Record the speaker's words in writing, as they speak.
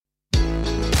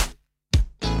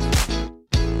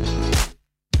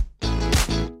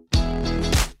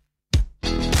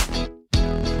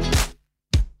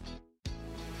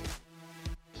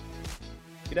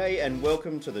G'day and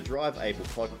welcome to the Drive Able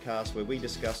podcast, where we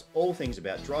discuss all things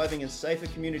about driving and safer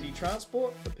community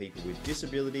transport for people with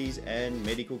disabilities and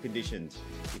medical conditions.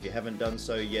 If you haven't done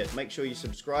so yet, make sure you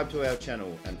subscribe to our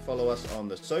channel and follow us on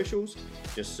the socials.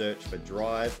 Just search for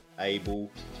Drive Able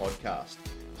Podcast.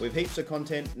 We've heaps of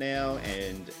content now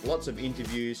and lots of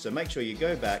interviews, so make sure you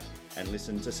go back and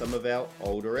listen to some of our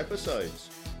older episodes.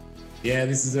 Yeah,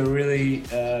 this is a really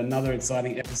another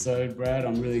exciting episode, Brad.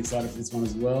 I'm really excited for this one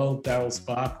as well. Daryl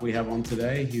Spark we have on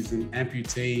today. He's an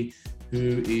amputee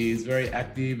who is very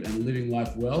active and living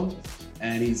life well.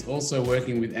 And he's also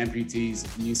working with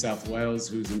Amputees New South Wales,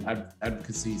 who's an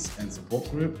advocacy and support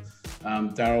group.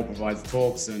 Daryl provides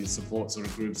talks and support sort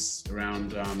of groups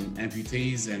around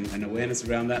amputees and awareness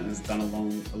around that, and has done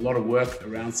a lot of work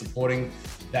around supporting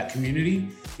that community.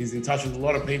 He's in touch with a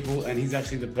lot of people, and he's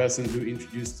actually the person who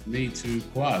introduced me to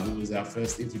Kwa, who was our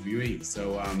first interviewee.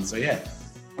 So yeah,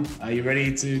 are you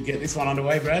ready to get this one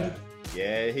underway, Brad?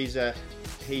 Yeah, he's a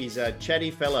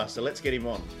chatty fella, so let's get him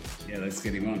on. Yeah, let's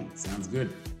get him on. Sounds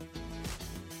good.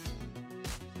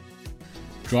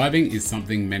 Driving is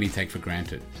something many take for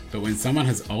granted, but when someone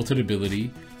has altered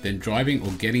ability, then driving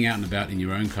or getting out and about in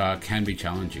your own car can be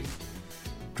challenging.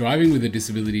 Driving with a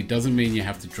disability doesn't mean you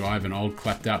have to drive an old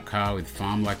clapped out car with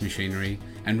farm-like machinery,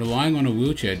 and relying on a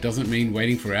wheelchair doesn't mean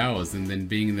waiting for hours and then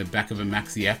being in the back of a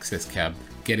maxi access cab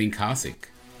getting car sick.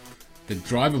 The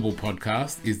Drivable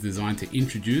podcast is designed to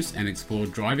introduce and explore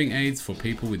driving aids for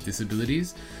people with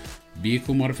disabilities,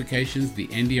 vehicle modifications, the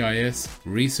NDIS,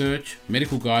 research,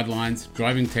 medical guidelines,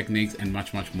 driving techniques, and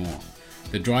much, much more.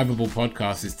 The Drivable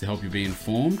podcast is to help you be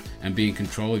informed and be in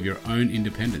control of your own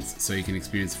independence so you can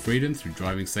experience freedom through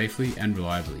driving safely and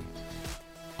reliably.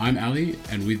 I'm Ali,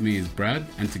 and with me is Brad,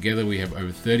 and together we have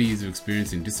over 30 years of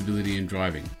experience in disability and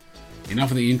driving.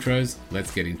 Enough of the intros,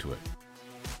 let's get into it.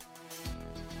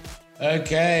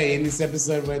 Okay, in this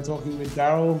episode, we're talking with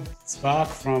Daryl Spark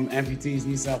from Amputees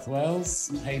New South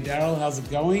Wales. Hey, Daryl, how's it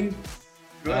going?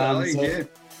 Good, Ali, yeah.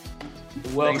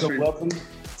 Welcome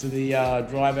to the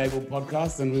Drive Able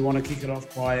podcast, and we want to kick it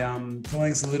off by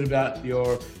telling us a little about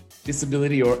your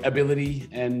disability or ability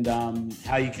and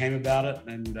how you came about it,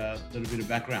 and a little bit of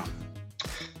background.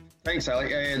 Thanks, Ali.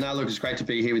 Yeah, no, look, it's great to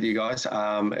be here with you guys.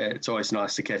 It's always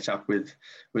nice to catch up with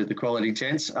the quality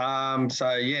gents. I'm an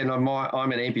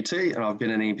amputee, and I've been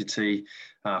an amputee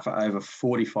for over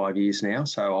 45 years now.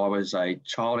 So I was a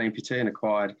child amputee and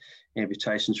acquired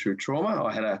amputations through trauma.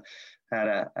 I had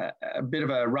a bit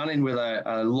of a run-in with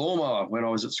a lawnmower when I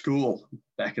was at school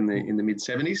back in the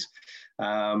mid-70s.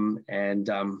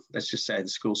 Let's just say the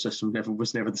school system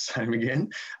was never the same again.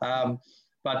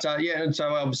 And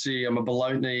so obviously I'm a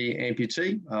below-knee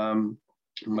amputee.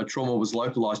 My trauma was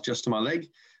localised just to my leg,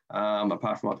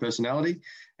 apart from my personality,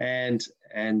 and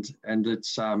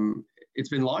it's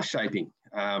been life-shaping,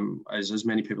 as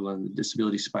many people in the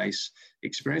disability space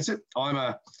experience it. I'm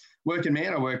a working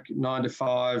man. I work 9 to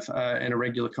 5 in a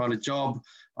regular kind of job.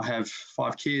 I have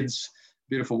 5 kids,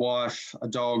 beautiful wife, a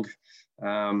dog,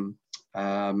 a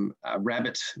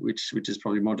rabbit, which is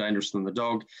probably more dangerous than the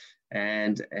dog.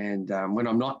 And when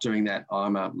I'm not doing that,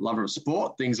 I'm a lover of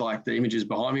sport. Things like the images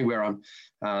behind me, where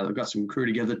I've got some crew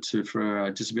together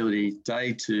for Disability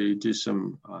Day to do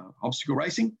some obstacle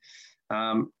racing.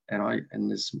 And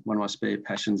there's one of my spare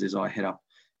passions is I head up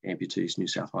Amputees New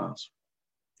South Wales.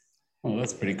 Oh,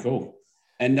 that's pretty cool.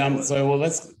 And I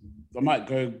might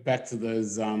go back to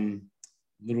those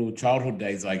little childhood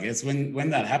days, I guess. When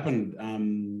that happened,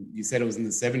 you said it was in the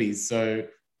 70s. So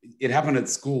it happened at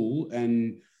school,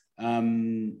 and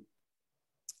do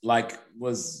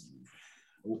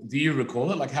you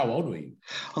recall it? Like, how old were you?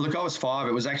 Oh, look, I was 5.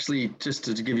 It was actually, just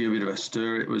to give you a bit of a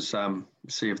stir, it was,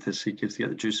 see if he gets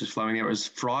the juices flowing here. It was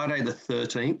Friday the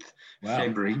 13th,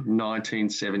 February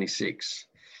 1976.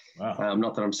 Wow.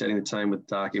 Not that I'm setting the tone with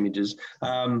dark images.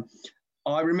 I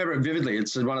remember it vividly.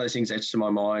 It's one of those things etched to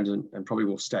my mind and probably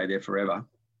will stay there forever.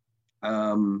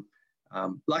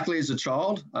 Luckily, as a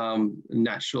child,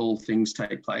 natural things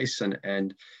take place,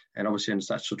 and obviously in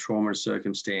such a trauma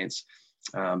circumstance,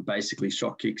 basically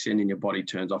shock kicks in and your body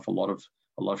turns off a lot of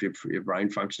your brain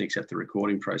function except the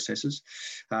recording processes.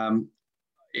 Fairly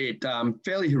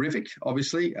horrific,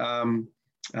 obviously.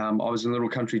 I was in a little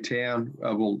country town,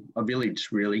 a village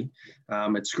really,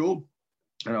 at school,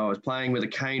 and I was playing with a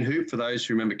cane hoop, for those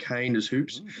who remember cane as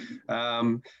hoops,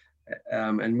 and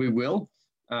we will.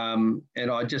 And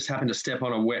I just happened to step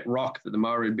on a wet rock that the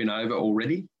mower had been over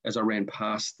already as I ran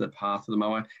past the path of the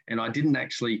mower, and I didn't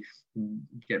actually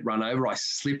get run over. I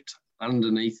slipped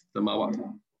underneath the mower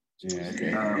Yeah,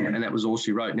 okay. And that was all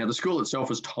she wrote. Now, the school itself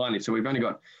was tiny, so we've only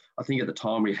got, I think at the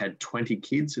time we had 20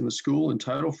 kids in the school in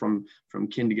total from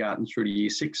kindergarten through to year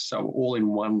 6, so all in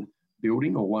one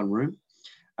building or one room,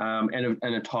 and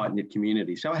a tight-knit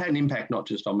community. So it had an impact not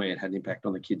just on me, it had an impact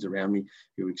on the kids around me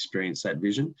who experienced that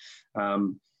vision.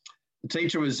 The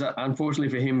teacher was, unfortunately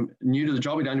for him, new to the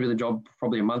job. He'd only been in the job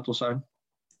probably a month or so.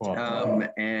 Wow.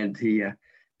 And he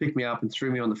picked me up and threw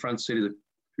me on the front seat of the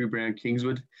Hugh Brown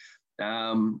Kingswood,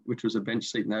 which was a bench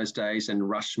seat in those days, and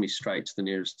rushed me straight to the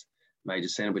nearest major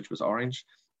centre, which was Orange.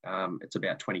 It's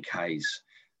about 20 Ks.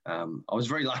 I was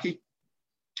very lucky.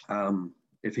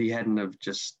 If he hadn't have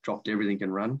just dropped everything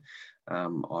and run,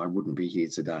 I wouldn't be here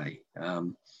today.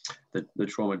 The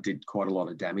trauma did quite a lot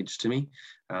of damage to me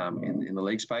in the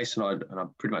leg space, and I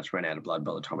pretty much ran out of blood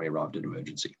by the time I arrived at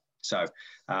emergency. So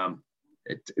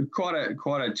it's quite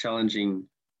a challenging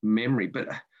memory, but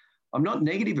I'm not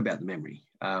negative about the memory.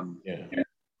 The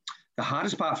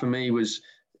hardest part for me was,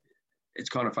 it's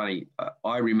kind of funny,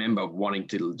 I remember wanting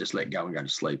to just let go and go to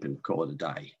sleep and call it a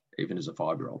day, even as a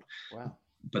 5-year-old. Wow.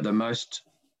 But the most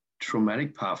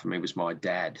traumatic part for me was my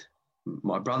dad.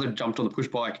 My brother jumped on the push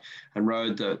bike and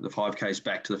rode the 5Ks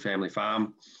back to the family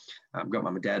farm. Got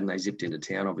mum and dad, and they zipped into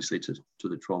town, obviously, to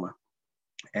the trauma.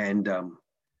 And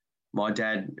my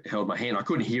dad held my hand. I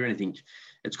couldn't hear anything.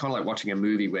 It's kind of like watching a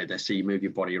movie where they see you move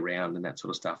your body around and that sort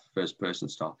of stuff, first person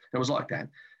style. And it was like that.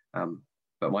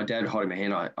 But my dad holding my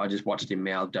hand, I just watched him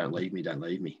mouth, "Don't leave me, don't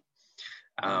leave me."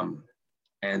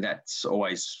 And that's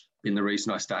always been the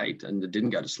reason I stayed and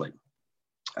didn't go to sleep.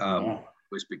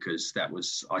 Was because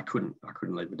I couldn't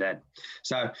leave my dad.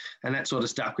 So, and that sort of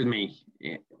stuck with me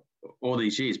all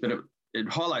these years. But it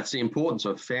highlights the importance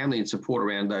of family and support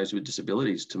around those with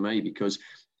disabilities to me, because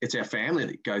it's our family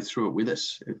that go through it with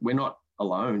us. We're not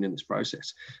alone in this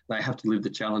process. They have to live the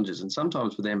challenges, and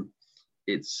sometimes for them,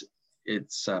 it's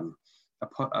a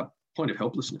point of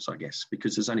helplessness, I guess,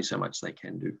 because there's only so much they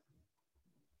can do.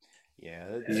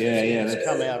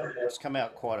 It's come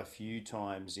out quite a few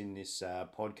times in this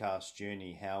podcast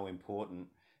journey how important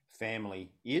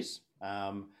family is.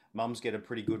 Mums get a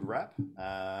pretty good rap.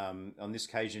 On this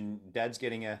occasion, Dad's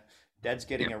getting a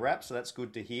rap, so that's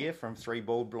good to hear from 3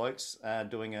 bald blokes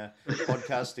doing a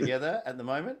podcast together at the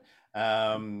moment.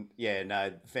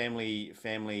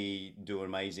 Family do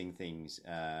amazing things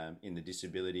in the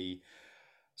disability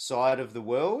side of the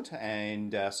world,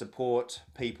 and support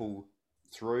people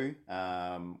through.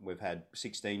 We've had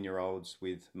 16-year-olds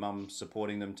with mum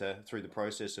supporting them through the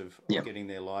process of getting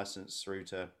their license, through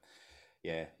to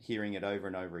hearing it over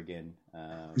and over again.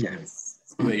 That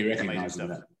you recognise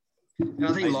that. And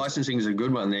I think licensing is a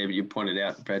good one there, but you pointed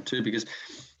out, Brad, too, because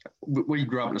we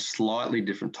grew up in a slightly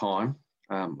different time.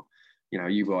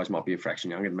 You guys might be a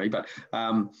fraction younger than me, but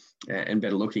and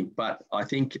better looking. But I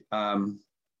think I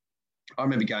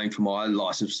remember going for my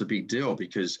license was a big deal,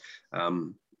 because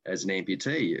as an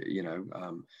amputee,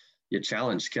 you're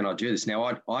challenged. Can I do this?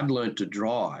 Now, I'd learned to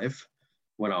drive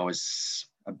when I was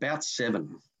about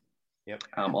 7.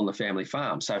 On the family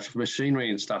farm. So for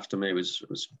machinery and stuff, to me was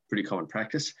pretty common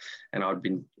practice, and I'd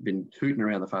been hooting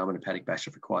around the farm in a paddock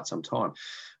basher for quite some time.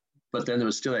 But then there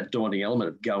was still that daunting element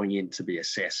of going in to be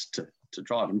assessed to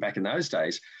drive. And back in those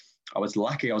days, I was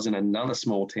lucky. I was in another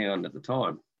small town at the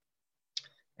time,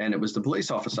 and it was the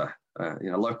police officer,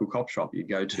 local cop shop you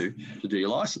go to do your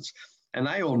license, and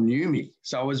they all knew me.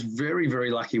 So I was very,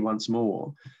 very lucky once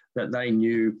more that they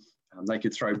knew they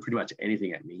could throw pretty much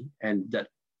anything at me, and that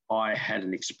I had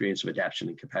an experience of adaptation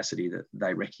and capacity that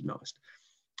they recognised,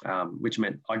 which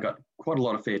meant I got quite a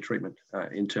lot of fair treatment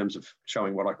in terms of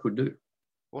showing what I could do.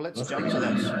 Well, let's jump to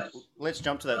that. Let's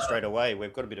jump to that straight away.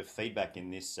 We've got a bit of feedback in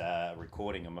this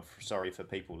recording. I'm sorry for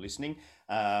people listening,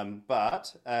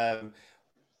 but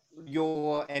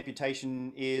your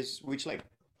amputation is which leg?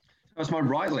 That's my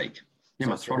right leg. Yeah,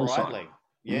 my throttle side. Leg.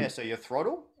 Yeah, so your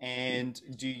throttle. And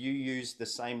do you use the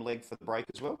same leg for the brake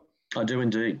as well? I do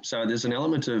indeed. So there's an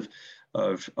element of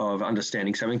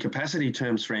understanding. So in capacity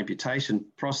terms for amputation,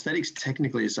 prosthetics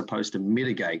technically is supposed to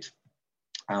mitigate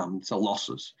the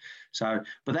losses. So,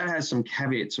 but that has some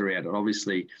caveats around it.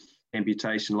 Obviously,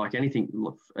 amputation, like anything,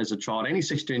 as a child, any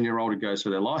 16-year-old who goes for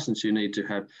their license, you need to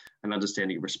have an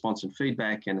understanding of response and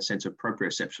feedback, and a sense of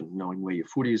proprioception, knowing where your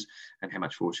foot is and how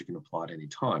much force you can apply at any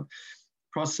time.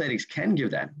 Prosthetics can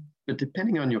give that, but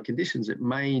depending on your conditions, it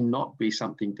may not be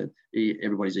something that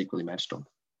everybody's equally matched on.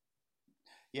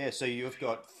 Yeah, so you've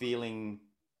got feeling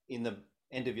in the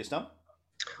end of your stump?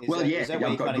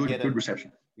 I've got good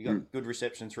reception. You got good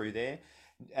reception through there.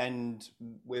 And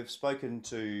we've spoken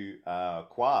to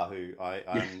Kwa, who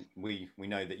we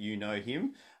know that you know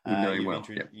him. We know him well.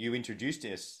 You introduced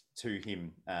us to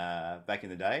him back in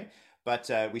the day, but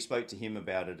we spoke to him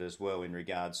about it as well in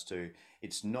regards to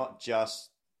it's not just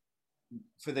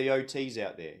for the OTs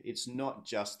out there. It's not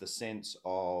just the sense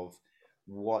of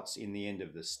what's in the end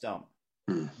of the stump.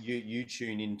 You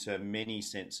tune into many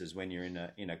senses when you're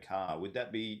in a car. Would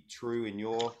that be true in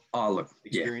your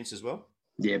experience as well?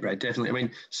 Yeah, Brad, definitely. I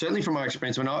mean, certainly from my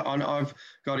experience, I've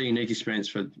got a unique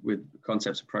experience with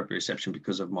concepts of proprioception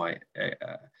because of my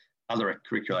other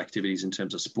curricular activities in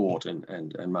terms of sport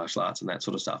and martial arts and that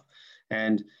sort of stuff.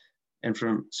 And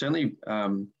from certainly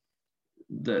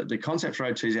the concept for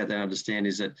OTs out there to understand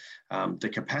is that the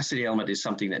capacity element is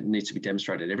something that needs to be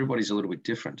demonstrated. Everybody's a little bit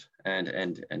different.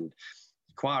 And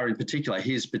Kwa in particular,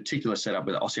 his particular setup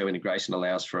with osseointegration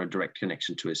allows for a direct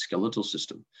connection to his skeletal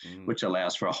system, which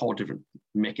allows for a whole different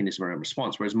mechanism around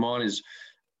response, whereas mine is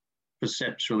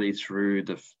perceptually through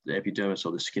the epidermis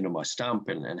or the skin of my stump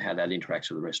and how that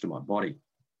interacts with the rest of my body.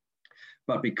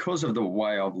 But because of the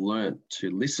way I've learned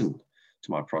to listen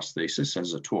to my prosthesis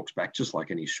as it talks back, just like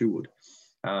any shoe would,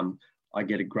 I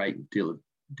get a great deal of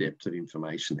depth of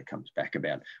information that comes back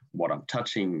about what I'm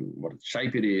touching, what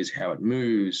shape it is, how it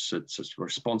moves, its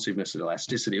responsiveness and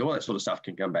elasticity, all that sort of stuff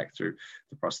can come back through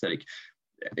the prosthetic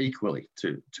equally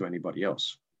to anybody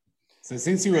else. So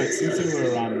since you were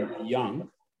young,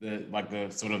 the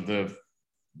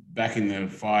back in the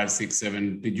 5, 6,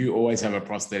 7, did you always have a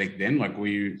prosthetic then? Like,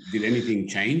 did anything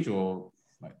change or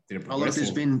did it progress?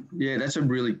 That's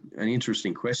an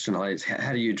interesting question.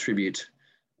 How do you attribute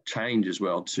change as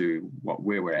well to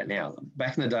where we're at now?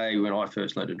 Back in the day when I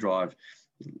first learned to drive,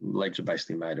 legs are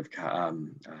basically made of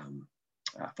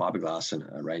fiberglass and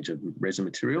a range of resin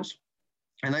materials,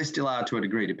 and they still are to a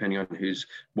degree depending on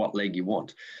what leg you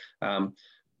want.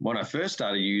 When I first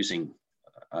started using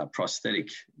prosthetic,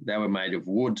 they were made of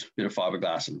wood, bit of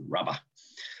fiberglass and rubber.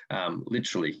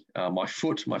 Literally, my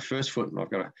first foot, and I've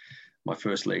got my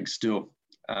first leg still.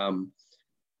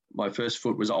 My first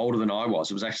foot was older than I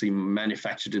was. It was actually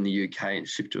manufactured in the UK and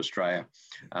shipped to Australia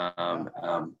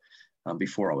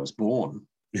before I was born.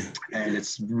 And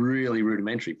it's really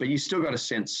rudimentary, but you still got a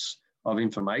sense of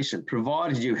information,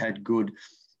 provided you had good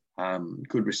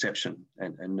reception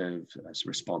and nerve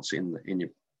response in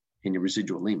your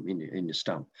residual limb, in your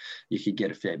stump. You could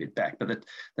get a fair bit back. But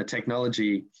the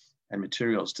technology and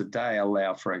materials today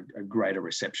allow for a greater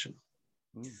reception.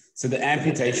 So the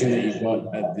amputation that you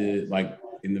got at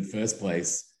in the first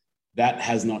place, that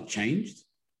has not changed,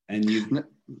 and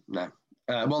no.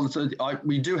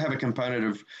 We do have a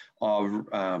component of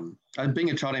being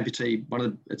a child amputee.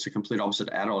 It's a complete opposite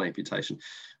to adult amputation.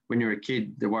 When you're a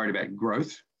kid, they're worried about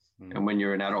growth, and when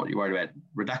you're an adult, you're worried about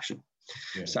reduction.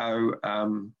 Yeah. So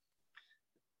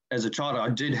as a child, I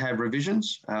did have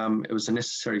revisions. It was a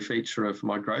necessary feature of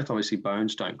my growth. Obviously,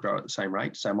 bones don't grow at the same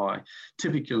rate. So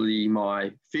typically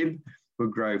my fib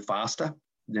would grow faster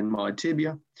than my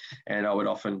tibia, and I would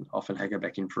often go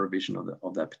back in for a revision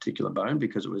of that particular bone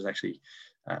because it was actually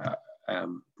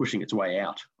pushing its way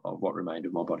out of what remained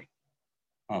of my body.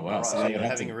 Oh wow! Right. So you're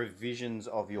having revisions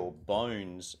of your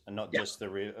bones and not just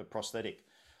the prosthetic.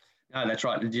 No, that's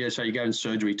right. Yeah, so you go in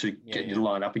surgery to get you to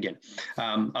line up again.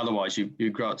 Otherwise, you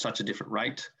grow at such a different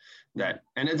rate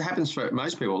and it happens for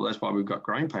most people. That's why we've got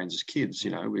growing pains as kids.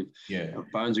 You know, our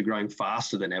bones are growing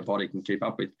faster than our body can keep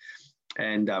up with,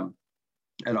 and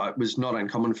it was not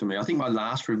uncommon for me. I think my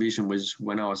last revision was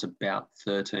when I was about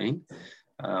 13.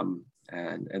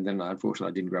 And then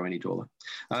unfortunately I didn't grow any taller.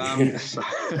 And that's, that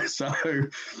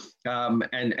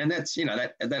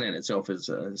in itself is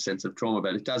a sense of trauma,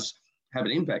 but it does have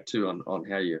an impact too on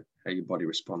how your body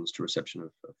responds to reception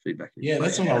of feedback. Yeah,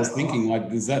 that's what I was thinking.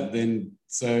 Like, is that then,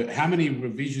 so how many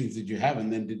revisions did you have?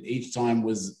 And then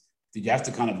did you have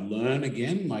to kind of learn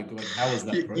again? Like how was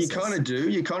that process? You kind of do.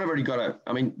 You kind of already got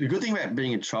the good thing about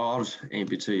being a child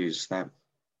amputee is that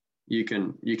you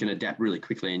can adapt really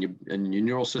quickly, and your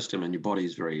neural system and your body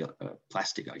is very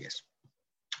plastic, I guess.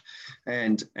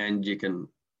 And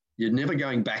you're never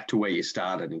going back to where you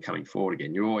started and coming forward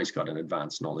again. You've always got an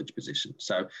advanced knowledge position.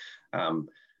 So, and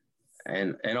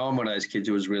I'm one of those kids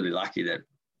who was really lucky that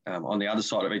on the other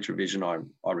side of each revision,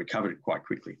 I recovered quite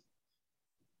quickly,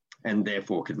 and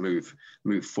therefore could move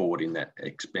forward in that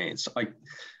expanse.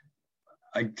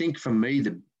 I think for me,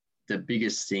 the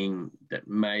biggest thing that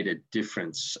made a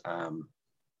difference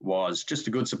was just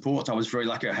a good support. I was very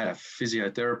lucky. I had a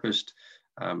physiotherapist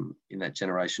in that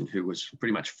generation who was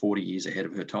pretty much 40 years ahead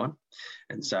of her time.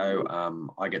 And so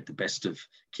I get the best of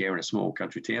care in a small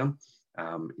country town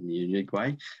in a unique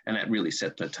way. And that really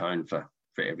set the tone for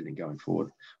for everything going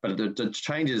forward. But the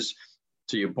changes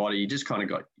to your body, you just kind of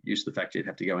got used to the fact you'd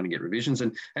have to go in and get revisions,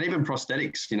 and even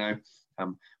prosthetics.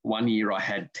 One year I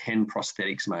had 10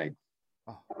 prosthetics made.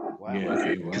 Oh, wow.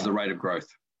 Because the rate of growth.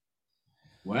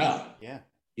 Wow.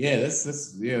 Yeah,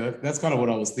 that's kind of what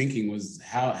I was thinking was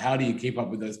how do you keep up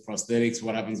with those prosthetics?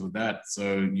 What happens with that?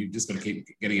 So you just got to keep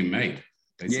getting them made.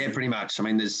 Basically. Yeah, pretty much. I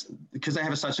mean, because they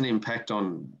have such an impact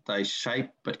they shape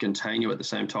but contain you at the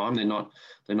same time. They're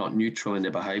not neutral in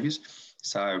their behaviours.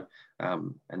 So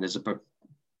and there's a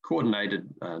coordinated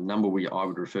number I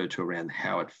would refer to around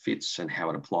how it fits and how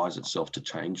it applies itself to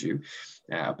change you,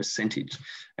 a percentage.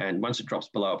 And once it drops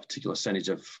below a particular percentage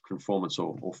of conformance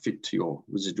or fit to your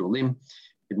residual limb,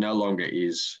 it no longer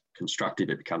is constructive,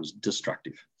 it becomes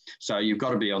destructive. So you've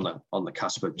got to be on the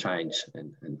cusp of change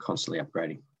and constantly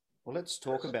upgrading. Well, let's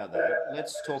talk about that.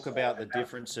 Let's talk about the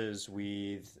differences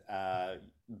with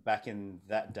back in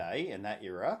that day and that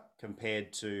era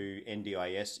compared to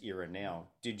NDIS era now.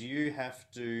 Did you have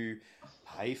to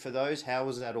pay for those? How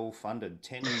was that all funded?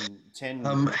 10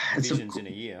 divisions in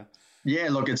a year. Yeah,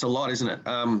 look, it's a lot, isn't it?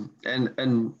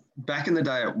 And back in the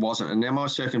day, it wasn't. And now my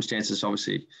circumstances,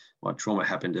 obviously, my trauma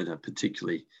happened at a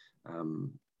particularly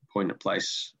poignant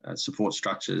place. Support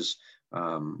structures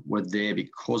were there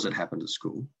because it happened at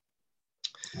school.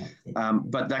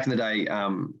 But back in the day,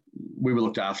 we were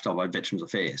looked after by Veterans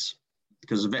Affairs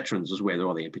because the veterans was where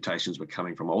all the amputations were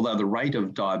coming from, although the rate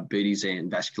of diabetes and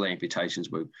vascular amputations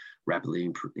were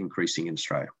rapidly increasing in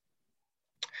Australia.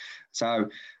 So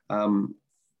I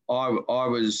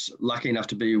was lucky enough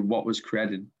to be what was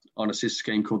created on a sister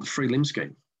scheme called the Free Limb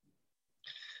Scheme.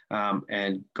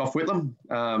 And Gough Whitlam,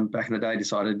 back in the day,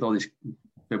 decided all these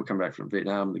people coming back from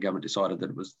Vietnam, the government decided that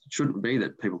it shouldn't be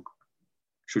that people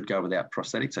should go without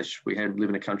prosthetics. We live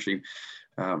in a country,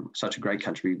 such a great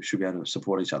country, we should be able to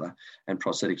support each other. And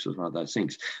prosthetics was one of those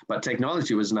things. But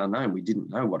technology was an unknown. We didn't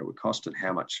know what it would cost and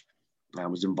how much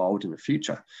was involved in the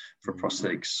future for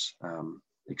prosthetics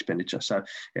expenditure. So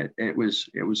it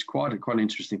was quite an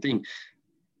interesting thing.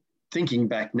 Thinking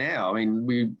back now, I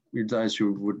mean, those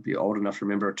who would be old enough to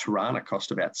remember a Tirana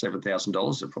cost about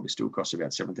 $7,000. It probably still costs about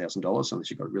 $7,000 unless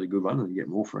you've got a really good one and you get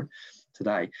more for it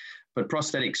today. But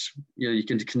prosthetics, you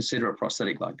can consider a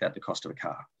prosthetic like that the cost of a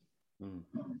car. And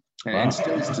it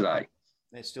still is today.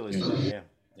 It still is today,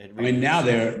 yeah. I mean, now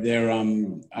they're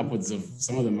upwards of,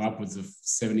 some of them are upwards of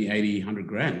 70, 80, 100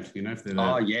 grand, if they're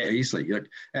Oh, yeah, easily.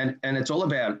 And it's all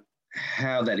about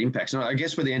how that impacts. And I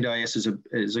guess with the NDIS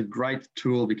is a great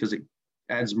tool because it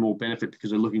adds more benefit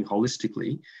because they're looking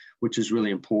holistically, which is really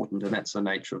important. And that's the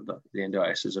nature of the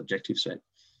NDIS's objective set,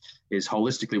 is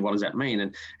holistically, what does that mean?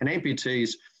 And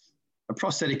amputees, a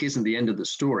prosthetic isn't the end of the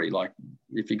story. Like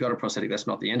if you've got a prosthetic, that's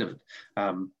not the end of it.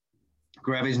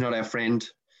 Gravity's not our friend.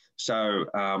 So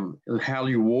how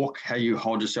you walk, how you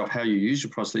hold yourself, how you use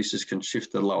your prosthesis can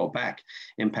shift the lower back,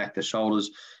 impact the shoulders,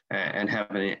 and have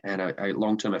a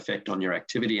long-term effect on your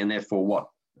activity, and therefore what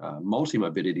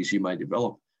multi-morbidities you may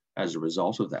develop as a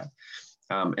result of that.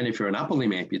 And if you're an upper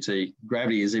limb amputee,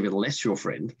 gravity is even less your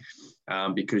friend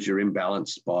because you're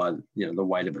imbalanced by the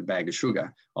weight of a bag of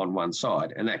sugar on one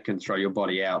side, and that can throw your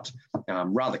body out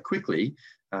rather quickly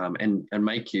and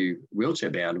make you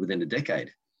wheelchair bound within a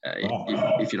decade.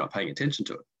 If you're not paying attention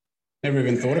to it. Never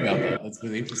even thought about that. That's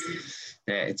really interesting.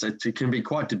 Yeah, it can be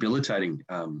quite debilitating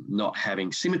not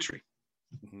having symmetry.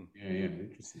 Yeah,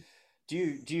 interesting.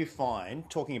 Do you find,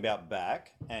 talking about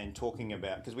back and talking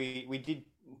about, because we did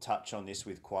touch on this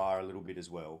with Quar a little bit as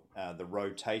well, the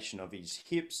rotation of his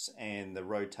hips and the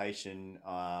rotation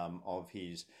of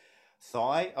his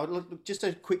thigh. Look, just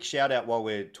a quick shout out while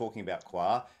we're talking about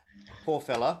Quar. Poor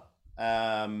fella.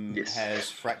 Yes. Has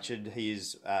fractured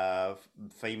his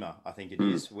femur, I think it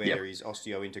is, where his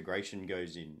osseointegration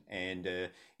goes in, and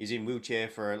he's in wheelchair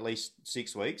for at least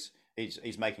 6 weeks.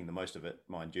 He's making the most of it,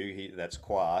 mind you. That's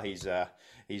Quar. He's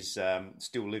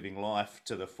still living life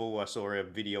to the full. I saw a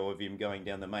video of him going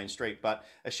down the main street. But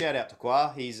a shout out to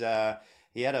Quar. He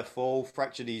had a fall,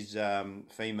 fractured his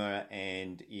femur,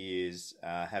 and is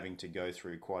having to go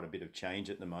through quite a bit of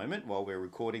change at the moment while we're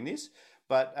recording this.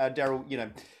 But Daryl,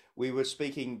 we were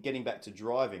getting back to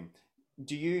driving.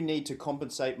 Do you need to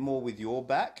compensate more with your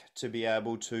back to be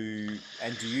able to,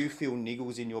 and do you feel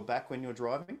niggles in your back when you're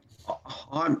driving?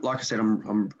 Like I said,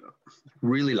 I'm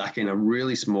really lucky in a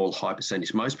really small high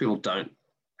percentage. Most people don't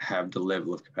have the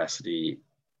level of capacity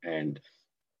and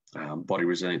body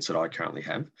resilience that I currently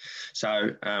have.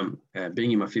 So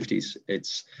being in my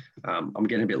 50s, I'm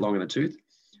getting a bit long in the tooth.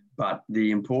 But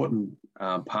the important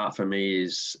part for me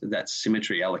is that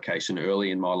symmetry allocation early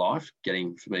in my life,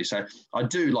 getting for me. So I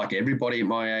do, like everybody at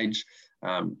my age,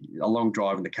 a long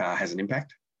drive in the car has an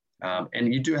impact.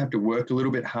 And you do have to work a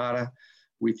little bit harder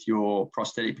with your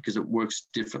prosthetic because it works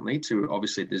differently to,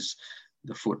 obviously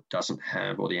the foot doesn't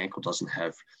have, or the ankle doesn't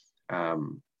have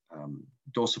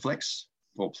dorsiflex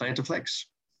or plantarflex.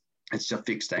 It's a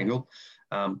fixed angle.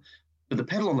 But the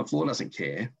pedal on the floor doesn't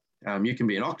care. You can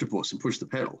be an octopus and push the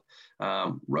pedal.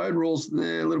 Road rules,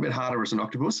 they're a little bit harder as an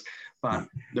octopus, but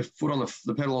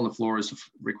the pedal on the floor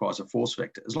requires a force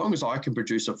vector. As long as I can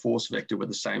produce a force vector with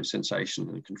the same sensation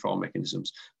and control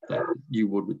mechanisms that you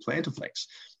would with plantarflex,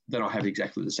 then I have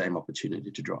exactly the same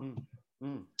opportunity to drive.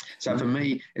 So for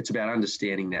me, it's about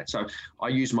understanding that. So I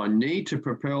use my knee to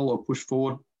propel or push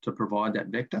forward to provide that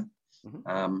vector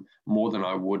more than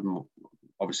I would,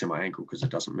 obviously, my ankle because it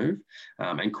doesn't move.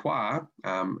 And Kwa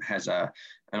has and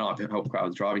I've helped Kwa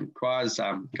with driving. Kwa's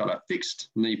got a fixed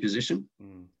knee position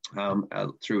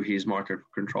through his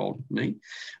micro-controlled knee,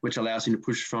 which allows him to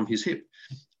push from his hip,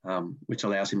 which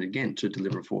allows him, again, to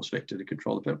deliver a force vector to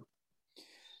control the pedal.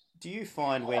 Do you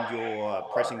find when you're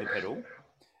pressing the pedal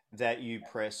that you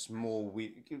press more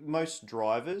with most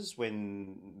drivers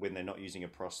when they're not using a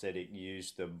prosthetic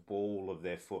use the ball of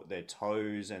their foot, their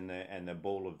toes and the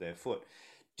ball of their foot?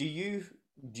 Do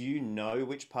you know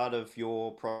which part of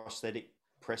your prosthetic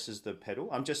presses the pedal?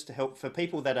 I'm just to help for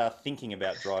people that are thinking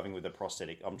about driving with a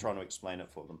prosthetic. I'm trying to explain it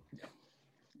for them.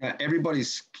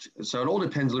 So it all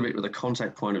depends a little bit with the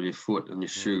contact point of your foot and your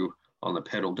shoe on the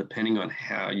pedal, depending on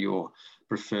how your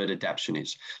preferred adaptation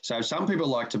is. So some people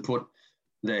like to put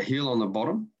their heel on the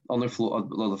bottom, on the floor of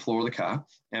the car,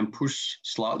 and push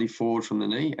slightly forward from the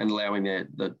knee and allowing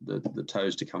the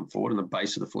toes to come forward and the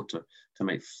base of the foot to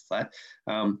meet flat.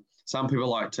 Some people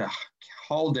like to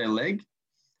hold their leg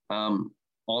on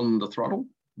the throttle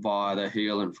via the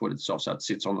heel and foot itself, so it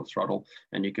sits on the throttle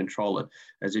and you control it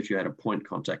as if you had a point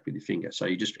contact with your finger. So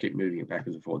you just keep moving it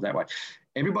backwards and forward that way.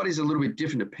 Everybody's a little bit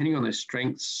different depending on their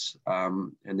strengths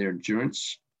and their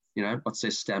endurance, what's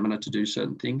their stamina to do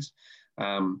certain things.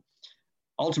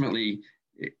 Ultimately,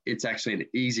 it's actually an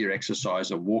easier exercise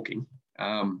than walking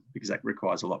because that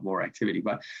requires a lot more activity.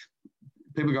 But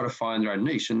people got to find their own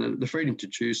niche, and the freedom to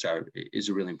choose so is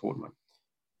a really important one.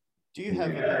 Do you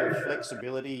have a bit of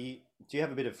flexibility? Do you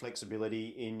have a bit of flexibility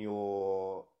in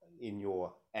your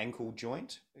ankle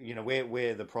joint?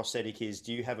 Where the prosthetic is.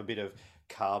 Do you have a bit of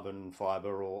carbon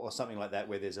fiber or something like that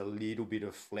where there's a little bit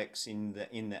of flex in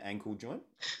the ankle joint?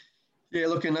 Yeah,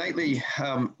 look, innately,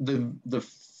 the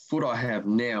foot I have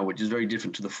now, which is very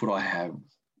different to the foot I have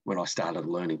when I started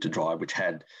learning to drive, which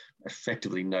had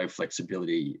effectively no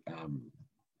flexibility,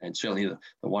 and certainly the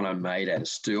one I made out of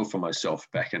steel for myself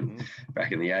back in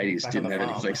the 80s didn't have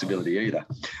any flexibility either.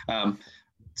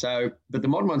 But the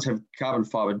modern ones have carbon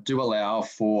fiber, do allow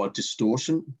for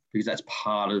distortion because that's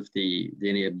part of the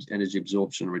energy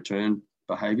absorption return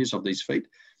behaviours of these feet.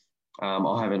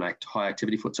 I have an high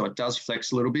activity foot, so it does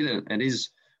flex a little bit and is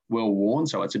well worn,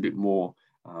 so it's a bit more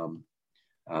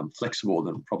flexible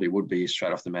than probably would be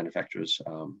straight off the manufacturer's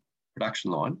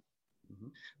production line.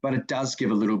 But it does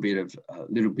give a little bit of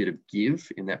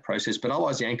give in that process. But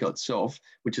otherwise, the ankle itself,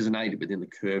 which is aided within the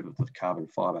curve of the carbon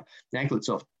fiber, the ankle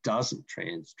itself doesn't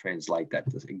translate that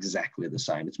to exactly the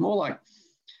same. It's more like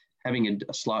having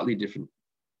a slightly different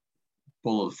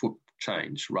ball of the foot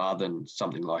change rather than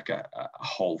something like a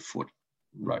whole foot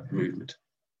movement.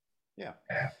 Yeah.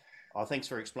 Oh, thanks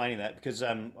for explaining that because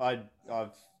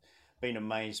I've been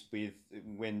amazed with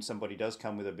when somebody does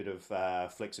come with a bit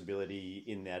of flexibility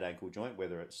in that ankle joint,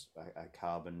 whether it's a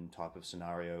carbon type of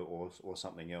scenario or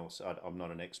something else. I'm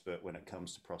not an expert when it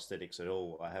comes to prosthetics at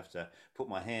all. I have to put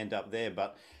my hand up there,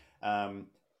 but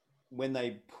when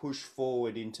they push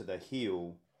forward into the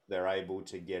heel, they're able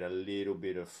to get a little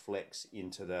bit of flex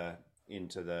into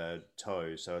the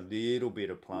toe, so a little bit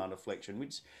of plantar flexion,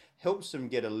 which helps them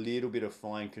get a little bit of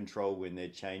fine control when they're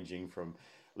changing from,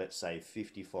 let's say,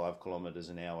 55 kilometers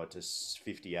an hour to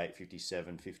 58,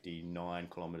 57, 59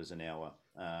 kilometers an hour.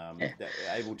 They're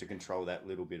able to control that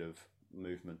little bit of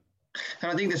movement.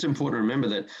 And I think that's important to remember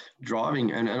that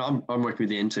driving, and I'm working with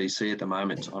the NTC at the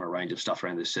moment on a range of stuff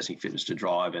around the assessing fitness to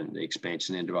drive and the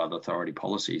expansion into other authority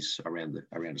policies around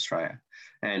Australia.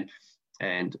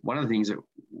 And one of the things that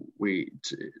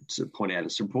to point out,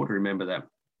 it's important to remember that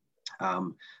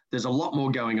there's a lot more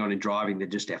going on in driving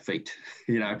than just our feet.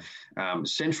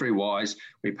 Sensory-wise,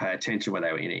 we pay attention with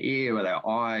our inner ear, with our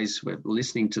eyes, we're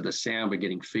listening to the sound, we're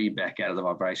getting feedback out of the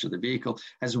vibration of the vehicle,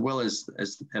 as well as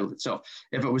the pedal itself.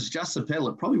 If it was just the pedal,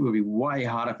 it probably would be way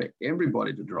harder for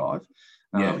everybody to drive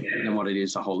than what it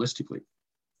is holistically.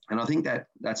 And I think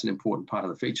that's an important part of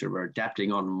the feature. We're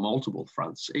adapting on multiple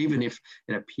fronts, even if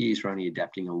it appears we're only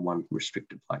adapting on one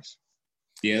restricted place.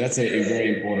 Yeah, that's a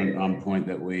very important point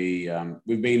that we've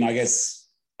been, I guess,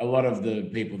 a lot of the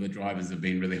people, the drivers have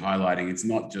been really highlighting, it's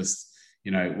not just,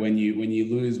 you know, when you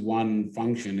lose one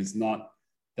function, it's not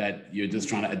that you're just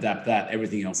trying to adapt that,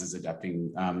 everything else is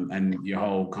adapting, and your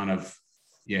whole kind of,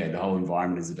 the whole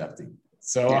environment is adapting.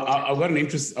 So I've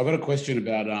got a question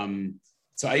about,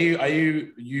 so are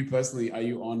you personally, are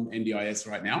you on NDIS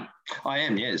right now? I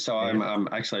am, yeah. So I'm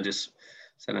actually, I just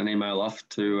sent an email off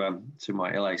to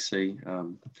my LAC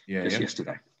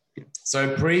yesterday. Yeah.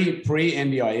 So pre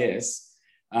NDIS,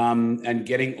 and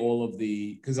getting all of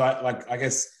the, because I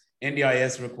guess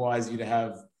NDIS requires you to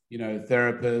have, you know,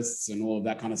 therapists and all of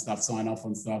that kind of stuff, sign off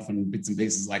on stuff and bits and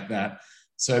pieces like that.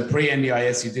 So pre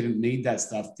NDIS, you didn't need that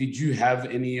stuff. Did you have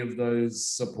any of those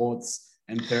supports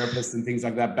and therapists and things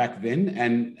like that back then?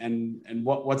 And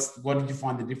what did you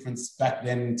find the difference back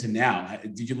then to now?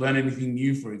 Did you learn anything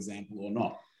new, for example, or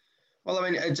not? Well, I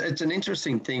mean, it's an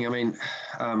interesting thing. I mean,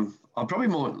 I've probably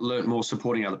learned more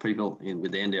supporting other people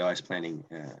with the NDIS planning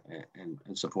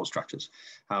and support structures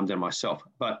than myself.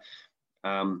 But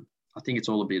I think it's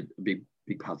all a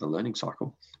big part of the learning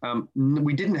cycle.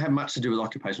 We didn't have much to do with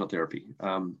occupational therapy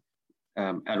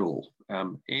at all.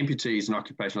 Amputees and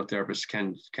occupational therapists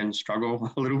can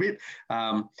struggle a little bit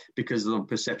because of the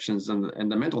perceptions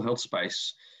and the mental health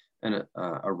space and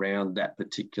around that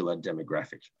particular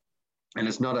demographic. And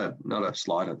it's not a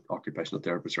slight at occupational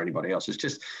therapists or anybody else. It's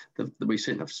just that we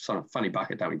sit in a sort of funny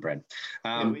bucket, don't we, Brad?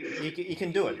 You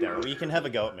can do it, Daryl. You can have a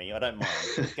go at me. I don't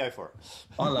mind. Go for it.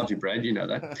 I love you, Brad. You know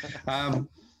that.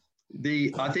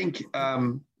 I think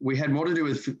we had more to do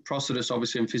with prosthetists,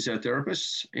 obviously, and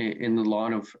physiotherapists in the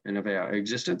line of our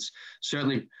existence.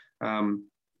 Certainly,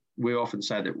 we often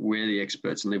say that we're the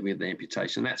experts in living with the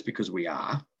amputation. That's because we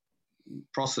are.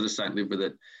 Prosthetists don't live with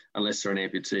it unless they're an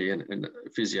amputee, and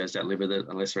physios don't live with it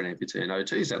unless they're an amputee, and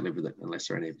OTs don't live with it unless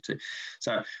they're an amputee.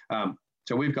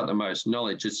 So we've got the most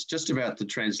knowledge. It's just about the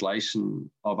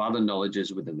translation of other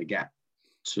knowledges within the gap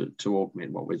to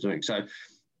augment what we're doing. So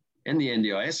in the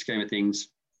NDIS scheme of things,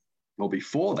 well,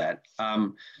 before that,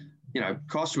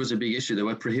 cost was a big issue. There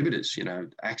were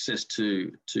prohibitors. Access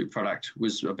to product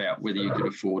was about whether you could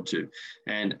afford to,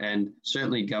 and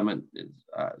certainly government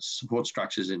support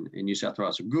structures in New South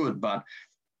Wales are good, but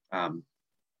and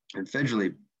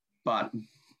federally, but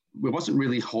it wasn't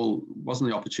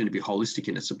the opportunity to be holistic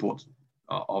in its support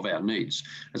of our needs.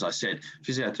 As I said,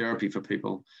 physiotherapy for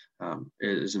people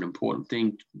is an important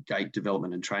thing. Gait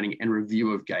development and training and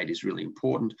review of gait is really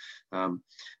important. And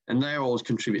they all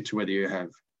contribute to whether you have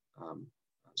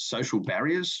social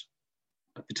barriers,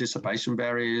 participation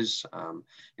barriers.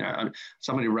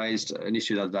 Somebody raised an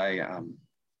issue the other day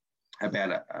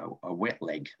about a wet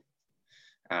leg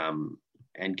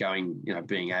and going,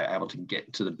 being able to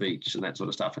get to the beach and that sort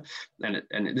of stuff.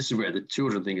 And this is where the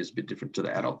children thing is a bit different to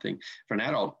the adult thing. For an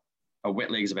adult, a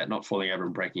wet leg is about not falling over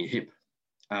and breaking a hip,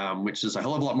 which is a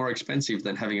hell of a lot more expensive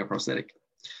than having a prosthetic.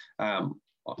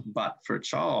 But for a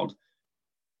child,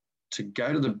 to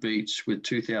go to the beach with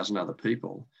 2,000 other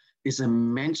people is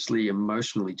immensely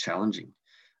emotionally challenging.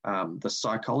 The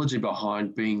psychology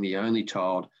behind being the only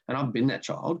child, and I've been that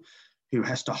child, who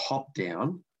has to hop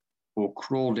down or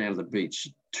crawl down to the beach.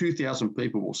 2,000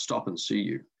 people will stop and see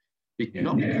you.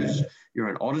 Not because you're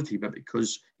an oddity, but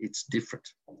because it's different.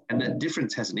 And that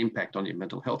difference has an impact on your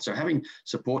mental health. So having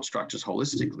support structures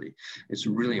holistically is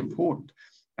really important.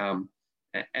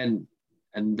 And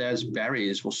those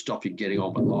barriers will stop you getting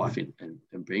on with life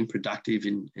and being productive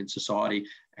in society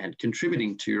and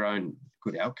contributing to your own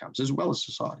good outcomes as well as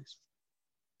society's.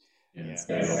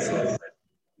 Yeah.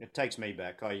 It takes me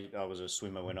back. I was a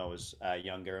swimmer when I was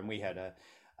younger, and we had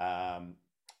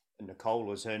Nicole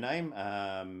was her name,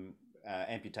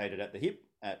 amputated at the hip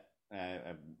at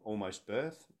almost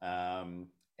birth, and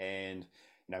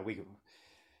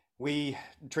we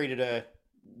treated her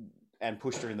and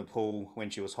pushed her in the pool when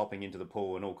she was hopping into the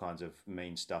pool and all kinds of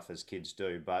mean stuff as kids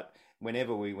do. But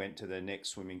whenever we went to the next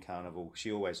swimming carnival,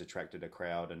 she always attracted a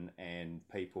crowd and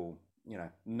people,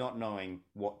 not knowing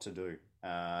what to do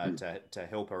to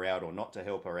help her out or not to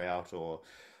help her out, or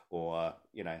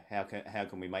how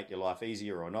can we make your life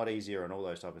easier or not easier, and all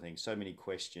those type of things. So many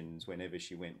questions whenever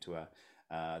she went to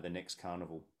the next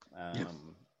carnival.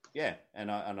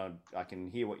 And I can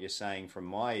hear what you're saying from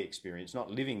my experience, not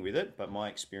living with it, but my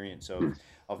experience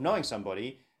of knowing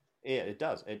somebody. Yeah, it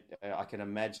does. I can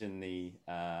imagine the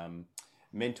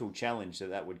mental challenge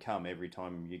that would come every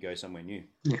time you go somewhere new.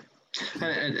 Yeah,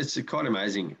 and it's quite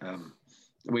amazing.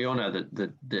 We all know that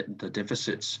the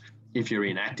deficits if you're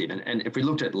inactive, and if we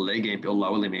looked at leg or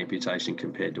lower limb amputation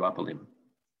compared to upper limb,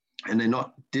 and they're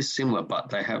not dissimilar, but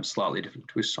they have slightly different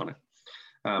twists on it.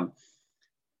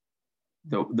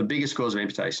 The biggest cause of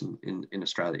amputation in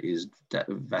Australia is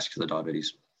vascular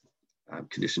diabetes.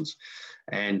 conditions.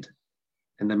 And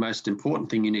the most important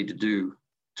thing you need to do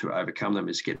to overcome them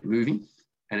is get moving.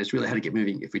 And it's really how to get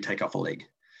moving if we take off a leg.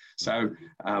 So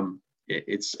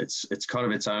it's kind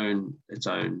of its own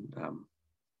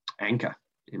anchor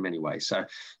in many ways. So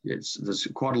there's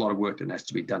quite a lot of work that has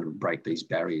to be done to break these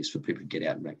barriers for people to get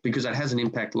out and back, because that has an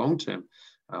impact long-term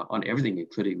on everything,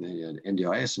 including the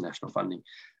NDIS and national funding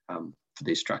for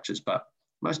these structures. But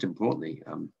most importantly,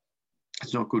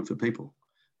 it's not good for people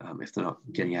if they're not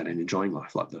getting out and enjoying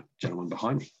life, like the gentleman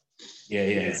behind me. Yeah,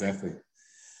 exactly.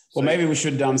 Well, maybe we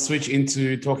should switch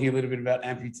into talking a little bit about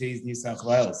Amputees New South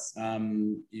Wales.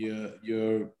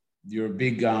 You're a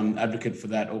big advocate for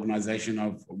that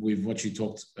organisation. We've watched you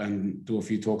talk and do a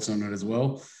few talks on it as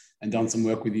well, and done some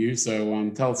work with you. So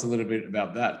tell us a little bit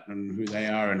about that and who they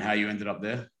are and how you ended up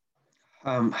there. So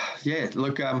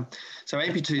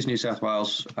Amputees New South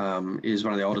Wales is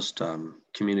one of the oldest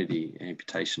community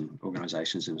amputation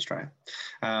organisations in Australia.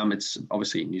 It's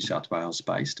obviously New South Wales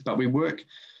based, but we work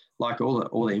like all the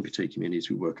amputee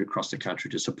communities. We work across the country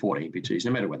to support amputees,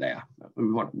 no matter where they are.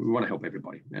 We want to help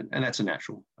everybody, and that's a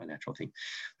natural thing.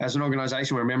 As an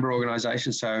organisation, we're a member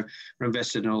organisation, so we're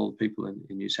invested in all the people in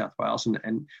New South Wales,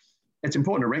 and it's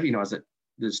important to recognise that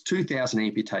there's 2,000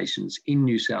 amputations in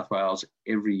New South Wales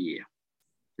every year.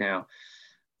 Now,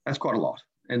 that's quite a lot.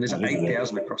 And there's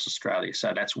 8,000 across Australia.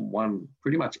 So that's one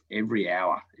pretty much every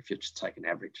hour if you just take an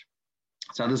average.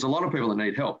 So there's a lot of people that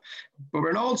need help. But we're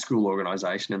an old school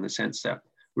organisation in the sense that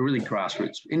we're really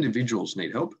grassroots. Individuals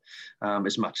need help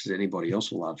as much as anybody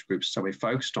else or large groups. So we're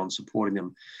focused on supporting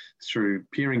them through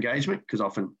peer engagement, because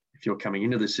often if you're coming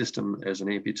into the system as an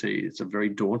amputee, it's a very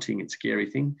daunting and scary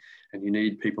thing, and you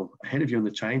need people ahead of you in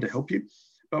the chain to help you.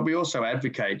 But we also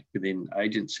advocate within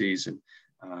agencies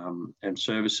and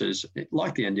services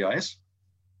like the NDIS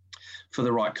for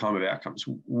the right kind of outcomes.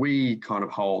 We kind of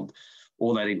hold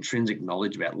all that intrinsic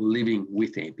knowledge about living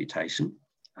with amputation,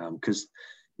 because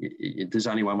there's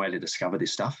only one way to discover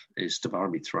this stuff, is to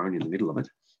be thrown in the middle of it.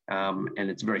 And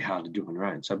it's very hard to do on your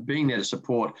own. So being there to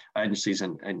support agencies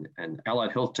and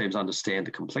allied health teams understand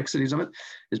the complexities of it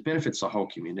benefits the whole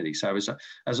community. So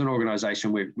as an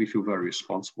organisation, we feel very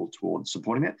responsible towards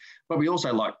supporting that. But we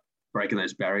also like breaking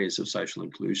those barriers of social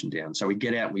inclusion down. So we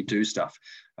get out and we do stuff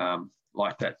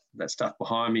like that stuff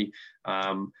behind me.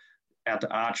 Out to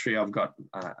archery, I've got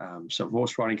some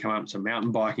horse riding come up, some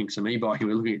mountain biking, some e-biking.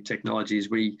 We're looking at technologies.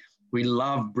 We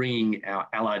love bringing our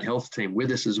allied health team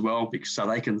with us as well, because so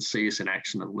they can see us in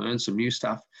action and learn some new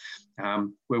stuff.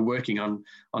 We're working on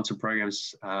some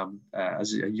programs,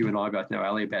 as you and I both know,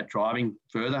 Ali, about driving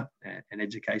further and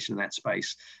education in that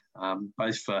space,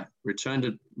 both for return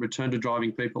to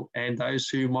driving people and those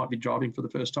who might be driving for the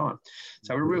first time.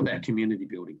 So we're real about community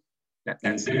building.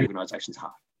 That's the organisation's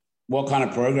heart. What kind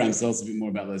of programs? Tell us a bit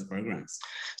more about those programs.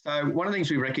 So one of the things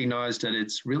we recognise that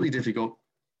it's really difficult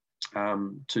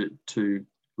to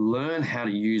learn how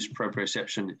to use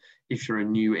proprioception if you're a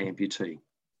new amputee,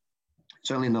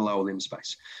 certainly in the lower limb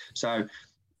space. So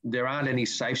there aren't any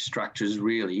safe structures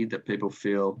really that people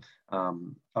feel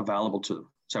available to them.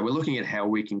 So we're looking at how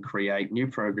we can create new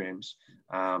programs,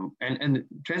 and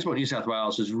Transport New South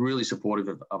Wales is really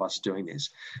supportive of us doing this,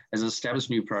 as established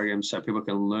new programs so people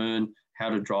can learn how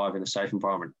to drive in a safe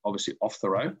environment, obviously off the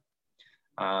road,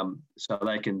 so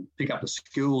they can pick up the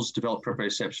skills, develop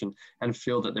proprioception, and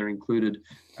feel that they're included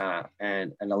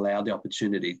and allowed the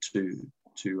opportunity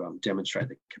to demonstrate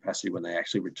the capacity when they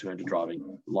actually return to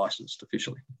driving licensed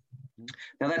officially.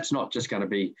 Now, that's not just going to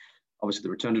be obviously the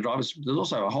return to drivers. There's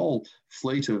also a whole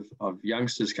fleet of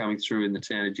youngsters coming through in the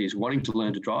teenagers wanting to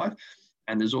learn to drive,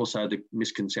 and there's also the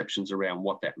misconceptions around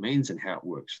what that means and how it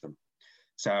works for them.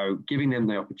 So giving them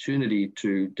the opportunity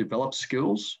to develop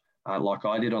skills like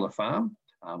I did on a farm.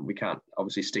 We can't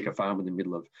obviously stick a farm in the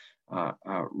middle of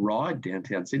Ryde,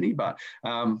 downtown Sydney, but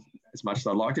as much as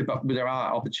I'd like to, but there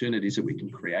are opportunities that we can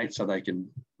create so they can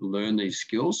learn these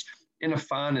skills in a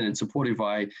fun and supportive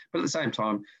way, but at the same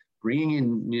time, bringing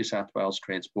in New South Wales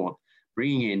Transport,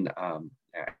 bringing in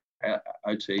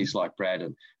OTs like Brad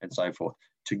and so forth,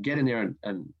 to get in there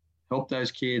and help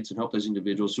those kids and help those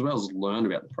individuals, as well as learn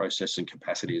about the process and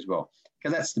capacity as well.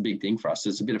 Because that's the big thing for us.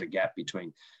 There's a bit of a gap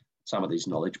between some of these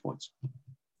knowledge points.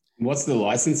 What's the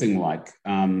licensing like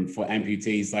for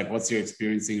amputees? Like, what's your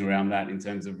experiencing around that in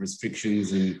terms of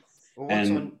restrictions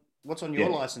what's on your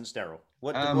license, Daryl?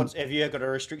 Have you got a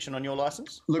restriction on your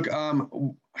license? Look,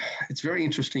 it's a very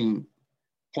interesting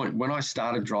point. When I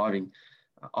started driving,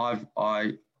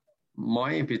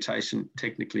 my amputation,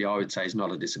 technically, I would say, is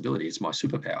not a disability. It's my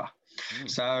superpower.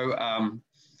 So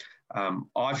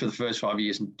I, for the first 5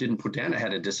 years, didn't put down I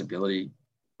had a disability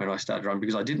when I started driving,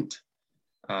 because I didn't.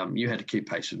 You had to keep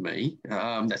pace with me.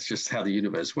 That's just how the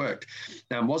universe worked.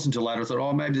 Now, it wasn't until later I thought,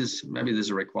 oh, maybe there's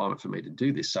a requirement for me to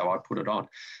do this. So I put it on.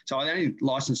 So the only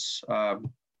license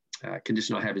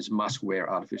condition I have is must wear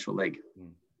artificial leg.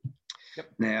 Yep.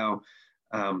 Now,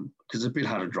 because it's a bit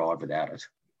hard to drive without it,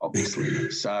 obviously.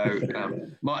 So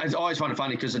I always find it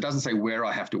funny because it doesn't say where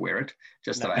I have to wear it,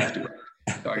 just that I have to wear it.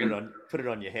 So put it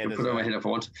on your head. Put it on my head if I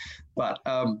want. But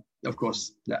of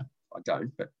course, no, I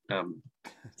don't. But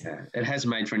it has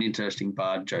made for an interesting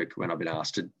bard joke when I've been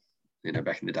asked to,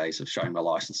 back in the days of showing my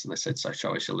license, and they said, "So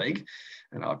show us your leg,"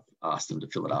 and I've asked them to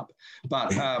fill it up.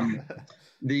 But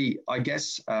I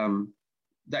guess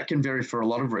that can vary for a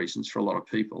lot of reasons for a lot of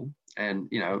people, and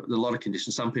a lot of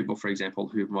conditions. Some people, for example,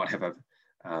 who might have a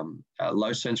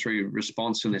low sensory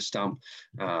response in their stump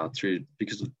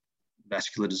because of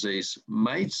vascular disease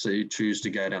may choose to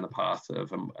go down the path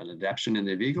of an adaptation in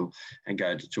their vehicle and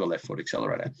go to a left foot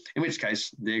accelerator, in which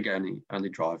case they're going to only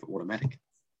drive automatic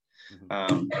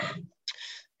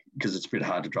because it's a bit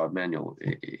hard to drive manual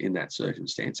in that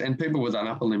circumstance. And people with an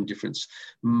upper limb difference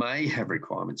may have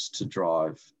requirements to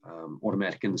drive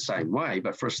automatic in the same way,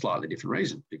 but for a slightly different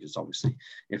reason, because obviously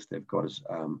if they've got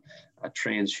a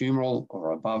transhumeral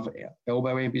or above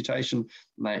elbow amputation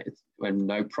and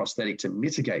no prosthetic to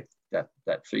mitigate that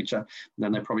feature,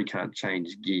 then they probably can't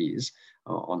change gears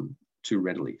on too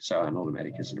readily. So an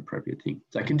automatic is an appropriate thing.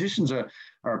 So conditions are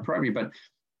appropriate, but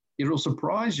it'll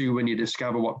surprise you when you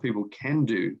discover what people can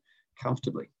do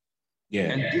comfortably.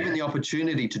 Yeah. And given the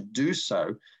opportunity to do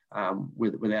so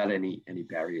without any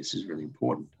barriers is really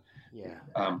important. Yeah.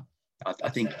 I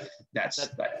think that's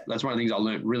one of the things I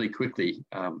learned really quickly,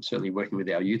 certainly working with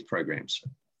our youth programs.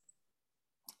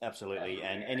 Absolutely.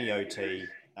 And any OT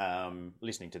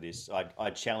listening to this,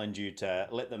 I'd challenge you to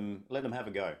let them have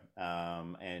a go,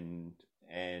 and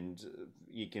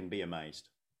you can be amazed.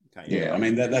 Yeah, I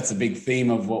mean that's a big theme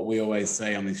of what we always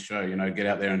say on this show. Get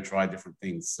out there and try different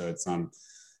things. So it's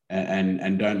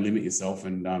and don't limit yourself,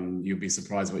 and you'll be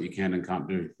surprised what you can and can't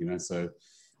do. So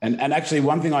and actually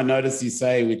one thing I noticed you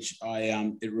say, which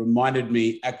it reminded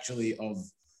me actually of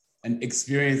an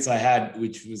experience I had,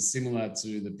 which was similar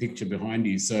to the picture behind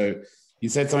you. So you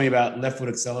said something about left foot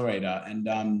accelerator, and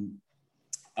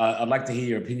I'd like to hear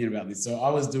your opinion about this. So I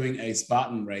was doing a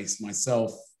Spartan race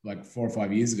myself like 4 or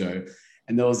 5 years ago,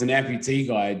 and there was an amputee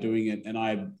guy doing it, and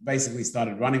I basically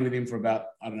started running with him for about,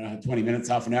 20 minutes,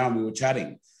 half an hour, and we were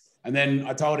chatting. And then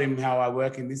I told him how I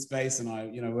work in this space, and I,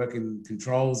 work in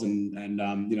controls and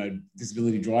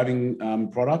disability driving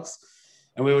products.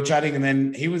 And we were chatting, and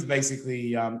then he was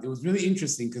basically, it was really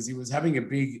interesting because he was having a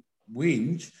big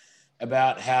whinge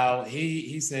about how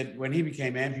he said when he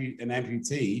became an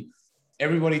amputee,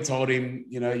 everybody told him,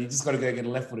 you just got to go get a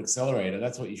left foot accelerator.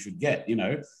 That's what you should get,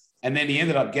 And then he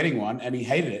ended up getting one, and he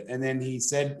hated it. And then he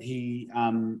said he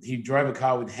drove a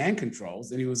car with hand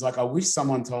controls, and he was like, I wish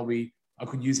someone told me I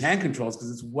could use hand controls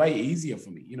because it's way easier for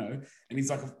me, And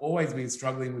he's like, I've always been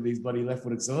struggling with these bloody left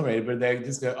foot accelerator, but they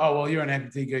just go, oh, well, you're an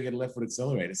amputee, go get a left foot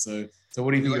accelerator. So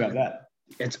what do you think about that?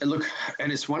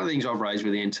 It's one of the things I've raised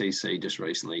with the NTC just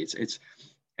recently. It's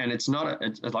like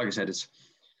I said, it's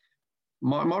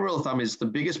my rule of thumb is the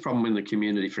biggest problem in the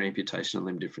community for amputation and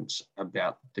limb difference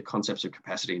about the concepts of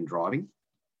capacity in driving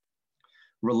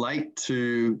relate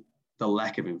to the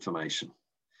lack of information.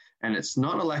 And it's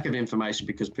not a lack of information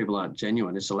because people aren't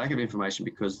genuine. It's a lack of information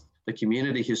because the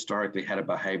community historically had a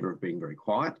behavior of being very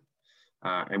quiet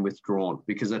and withdrawn,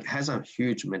 because it has a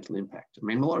huge mental impact. I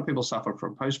mean, a lot of people suffer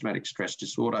from post-traumatic stress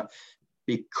disorder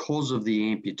because of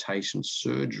the amputation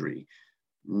surgery,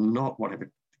 not whatever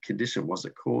condition was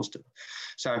that caused it.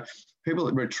 So people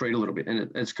retreat a little bit,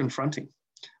 and it's confronting.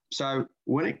 So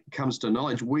when it comes to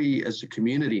knowledge, we as a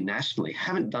community nationally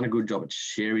haven't done a good job at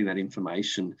sharing that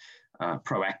information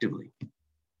proactively.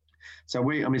 So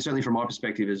certainly from my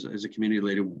perspective as a community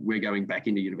leader, we're going back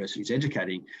into universities,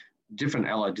 educating different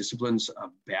allied disciplines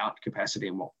about capacity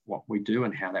and what we do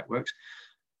and how that works.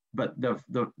 But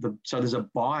so there's a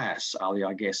bias, Ali,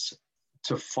 I guess,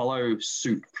 to follow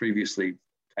suit previously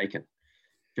taken.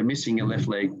 If you're missing your left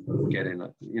leg, get in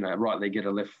it. Right leg, get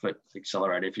a left foot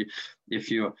accelerator.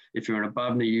 If you're an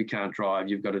above knee, you can't drive.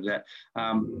 You've got to do that.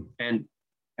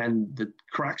 And the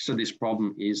crux of this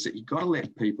problem is that you've got to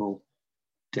let people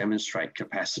demonstrate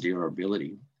capacity or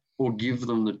ability, or give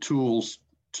them the tools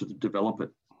to develop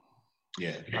it.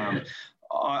 Yeah.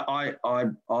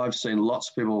 I've seen lots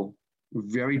of people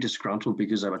very disgruntled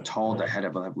because they were told they had to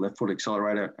have a left foot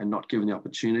accelerator and not given the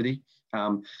opportunity.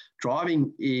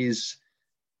 Driving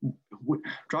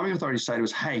authorities say to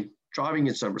us, hey, driving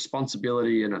is a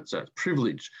responsibility and it's a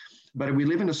privilege. But we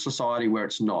live in a society where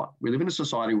it's not. We live in a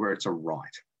society where it's a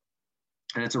right.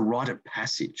 and it's a rite of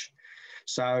passage.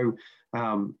 So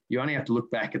you only have to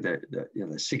look back at the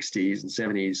 60s and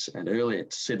 70s and earlier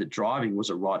to see that driving was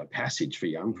a rite of passage for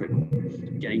young people,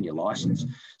 getting your license.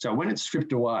 So when it's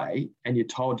stripped away and you're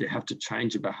told you have to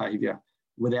change your behaviour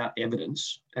without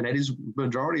evidence, and it is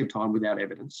majority of time without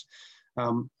evidence,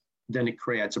 then it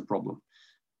creates a problem.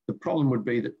 The problem would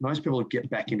be that most people get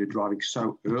back into driving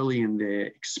so early in their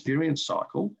experience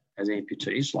cycle as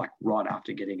amputees, like right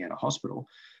after getting out of hospital,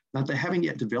 that they haven't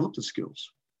yet developed the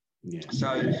skills. Yeah.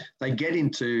 So they get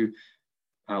into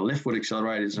left foot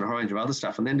accelerators and a range of other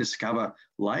stuff, and then discover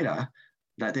later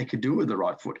that they could do it with the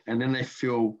right foot. And then they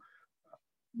feel,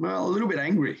 well, a little bit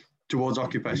angry towards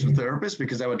occupational therapists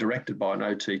because they were directed by an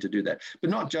OT to do that. But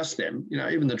not just them,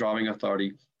 even the driving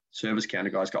authority service counter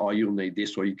guys go, oh, you'll need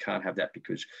this or you can't have that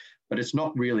but it's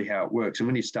not really how it works. And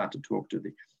when you start to talk to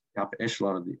the upper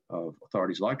echelon of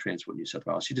authorities like Transport New South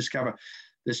Wales, you discover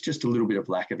there's just a little bit of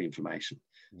lack of information.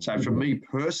 So for me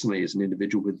personally, as an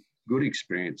individual with good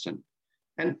experience,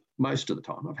 and most of the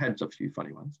time, I've had a few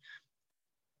funny ones,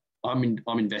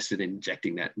 I'm invested in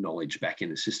injecting that knowledge back in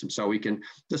the system so we can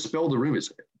dispel the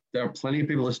rumours. There are plenty of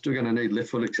people that are still going to need left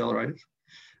foot accelerators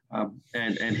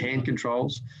and hand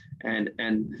controls. And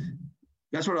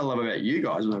that's what I love about you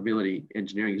guys with Mobility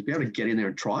Engineering is be able to get in there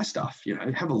and try stuff,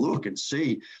 have a look and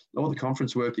see all the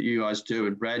conference work that you guys do.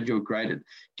 And Brad, you're great at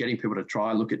getting people to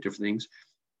try, look at different things.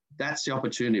 That's the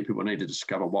opportunity people need to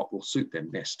discover what will suit them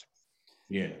best.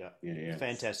 Yeah.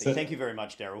 Fantastic. So, thank you very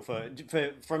much, Daryl, for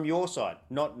from your side,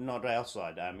 not our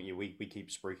side. We keep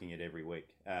spruiking it every week.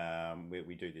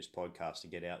 We do this podcast to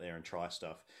get out there and try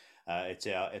stuff. It's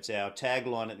our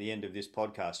tagline at the end of this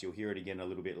podcast. You'll hear it again a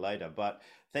little bit later. But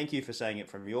thank you for saying it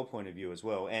from your point of view as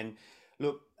well. And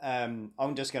look,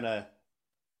 I'm just going to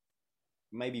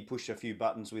maybe push a few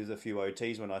buttons with a few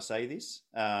OTs when I say this.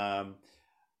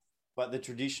 But the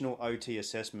traditional OT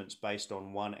assessment's based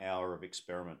on 1 hour of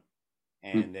experiment.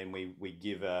 And then we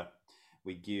give our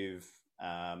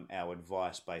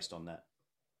advice based on that.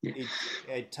 Yeah.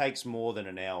 It takes more than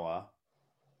an hour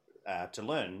to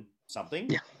learn something,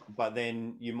 but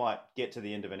then you might get to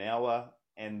the end of an hour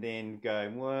and then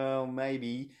go, well,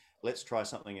 maybe let's try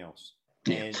something else.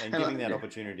 And giving that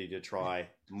opportunity to try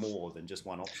more than just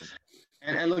one option.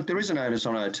 And look, there is an onus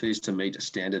on OTs to meet a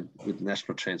standard with the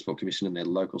National Transport Commission and their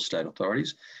local state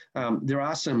authorities. There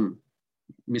are some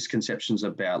misconceptions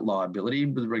about liability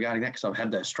regarding that because I've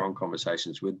had those strong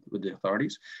conversations with the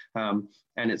authorities. And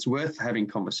it's worth having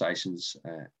conversations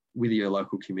with your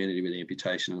local community with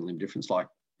amputation and limb difference,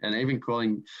 and even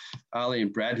calling Ali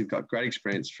and Brad, who've got great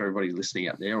experience for everybody listening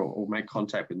out there, or make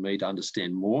contact with me to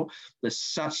understand more. There's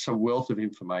such a wealth of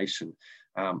information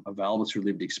available through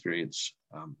lived experience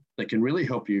that can really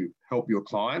help your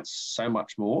clients so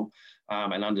much more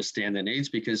and understand their needs,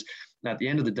 because at the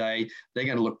end of the day, they're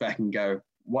going to look back and go,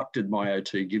 what did my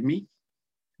OT give me?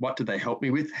 What did they help me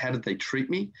with? How did they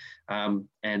treat me?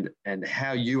 And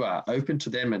how you are open to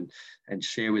them and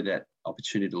share with that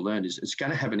opportunity to learn is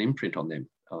going to have an imprint on them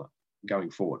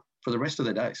going forward for the rest of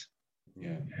their days.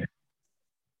 Yeah.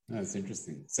 That's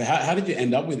interesting. So how did you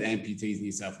end up with Amputees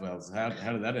New South Wales? How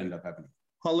did that end up happening?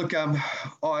 Oh, look, I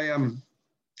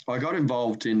got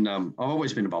involved in, I've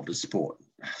always been involved in sport.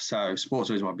 So sports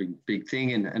was my big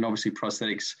thing, and obviously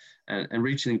prosthetics and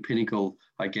reaching the pinnacle,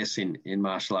 I guess, in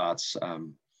martial arts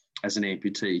as an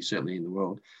amputee, certainly in the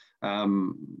world,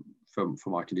 for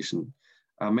my condition,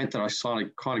 meant that I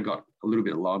kind of got a little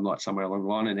bit of limelight somewhere along the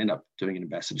line and ended up doing an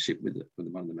ambassadorship with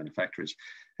one of the manufacturers.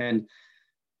 And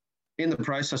in the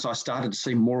process, I started to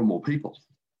see more and more people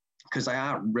because they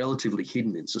are relatively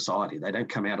hidden in society. They don't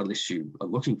come out unless you are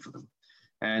looking for them.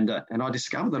 And I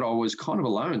discovered that I was kind of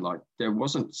alone. Like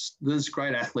there's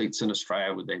great athletes in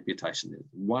Australia with amputation. There's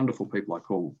wonderful people I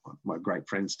call my great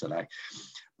friends today.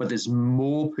 But there's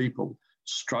more people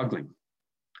struggling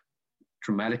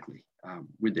dramatically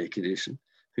with their condition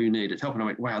who needed help. And I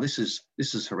went, wow, this is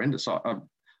horrendous.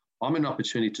 I'm an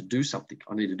opportunity to do something.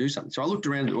 I need to do something. So I looked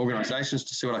around at organisations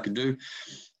to see what I could do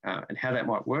and how that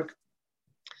might work.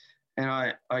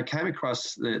 And I came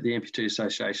across the Amputee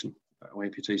Association, or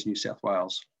Amputees New South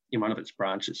Wales, in one of its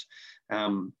branches.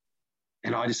 And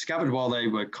I discovered while they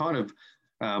were kind of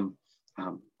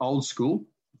old school,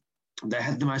 they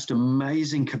had the most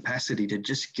amazing capacity to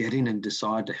just get in and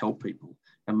decide to help people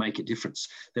and make a difference.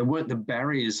 There weren't the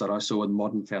barriers that I saw in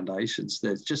modern foundations.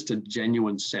 There's just a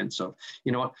genuine sense of,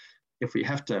 you know what, if we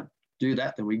have to do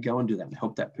that, then we go and do that and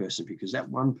help that person, because that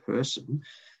one person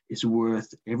is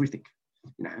worth everything.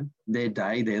 You know, their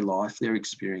day, their life, their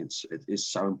experience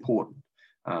is so important.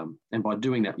 And by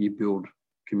doing that, you build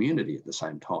community at the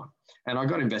same time. And I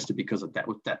got invested because of that.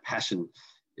 With that passion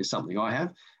is something I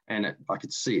have, and I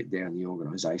could see it there in the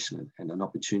organisation and an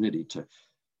opportunity to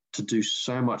do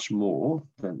so much more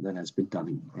than has been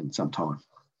done in some time.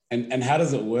 And how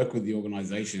does it work with the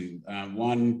organisation?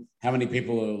 One, how many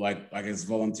people are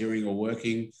volunteering or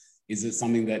working? Is it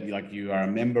something that you are a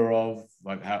member of?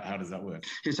 How does that work?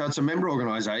 Yeah, so it's a member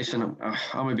organisation.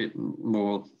 I'm a bit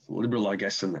more liberal, I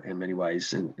guess, in many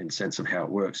ways, in sense of how it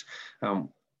works.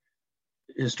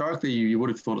 Historically, you would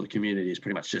have thought of the community as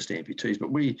pretty much just amputees,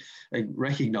 but we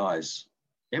recognise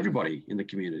everybody in the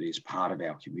community is part of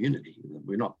our community.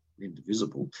 We're not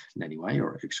indivisible in any way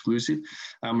or exclusive.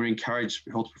 We encourage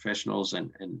health professionals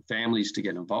and families to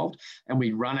get involved, and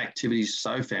we run activities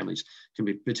so families can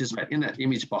participate. In that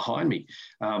image behind me,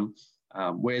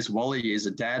 where's Wally is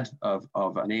a dad of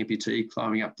an amputee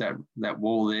climbing up that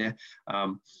wall there.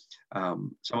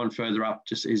 Someone further up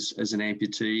just is an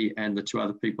amputee, and the two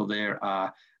other people there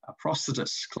are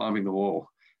prosthetists climbing the wall.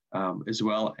 As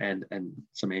well, and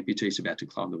some amputees about to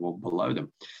climb the wall below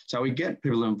them. So we get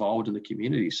people involved in the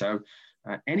community. So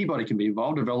anybody can be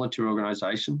involved in a volunteer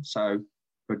organisation. So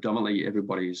predominantly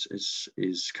everybody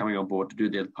is coming on board to do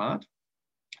their part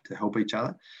to help each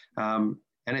other, and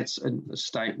it's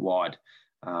statewide.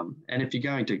 And if you're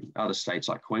going to other states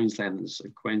like Queensland, there's a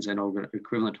Queensland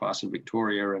equivalent to us in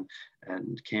Victoria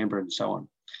and Canberra and so on.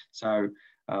 So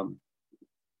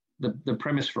the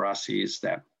premise for us is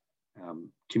that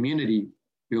community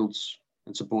builds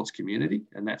and supports community,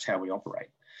 and that's how we operate.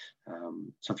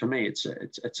 So for me,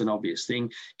 it's an obvious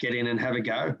thing. Get in and have a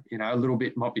go. A little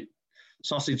bit might be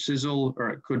sausage sizzle, or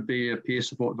it could be a peer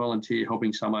support volunteer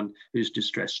helping someone who's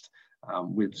distressed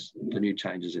with the new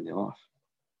changes in their life.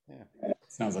 Yeah,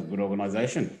 sounds like a good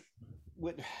organisation.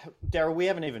 Daryl, we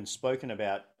haven't even spoken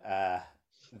about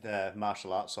the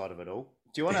martial arts side of it all.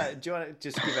 Do you want to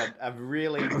just give a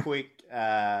really quick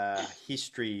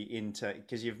history into,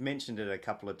 because you've mentioned it a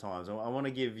couple of times. I want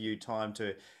to give you time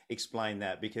to explain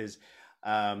that, because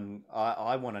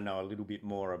I want to know a little bit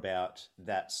more about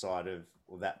that side of,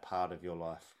 or that part of your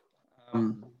life.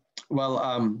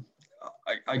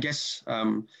 I guess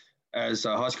as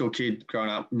a high school kid growing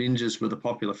up, ninjas were the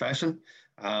popular fashion,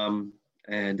 and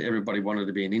everybody wanted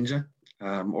to be a ninja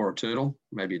or a turtle,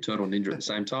 maybe a turtle ninja at the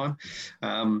same time.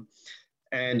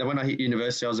 And when I hit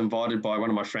university, I was invited by one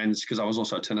of my friends, because I was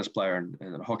also a tennis player and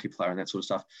a hockey player and that sort of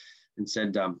stuff, and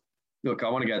said, look, I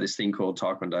want to go to this thing called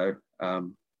Taekwondo.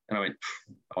 And I went,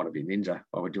 I want to be a ninja.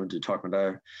 Why would you want to do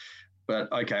Taekwondo? But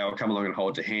okay, I'll come along and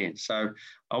hold your hand. So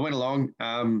I went along,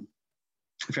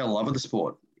 fell in love with the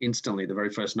sport instantly the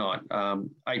very first night.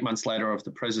 8 months later, I was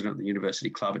the president of the university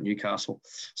club at Newcastle,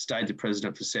 stayed the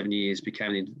president for 7 years,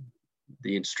 became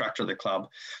the instructor of the club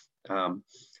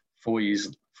 4 years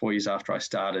after I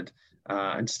started,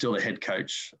 and still the head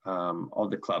coach of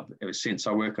the club ever since.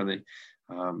 I work on the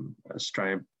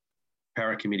Australian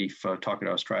Para Committee for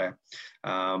Taekwondo Australia,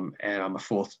 and I'm a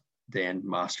fourth Dan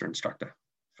master instructor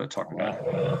for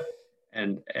Taekwondo.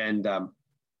 And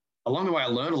along the way, I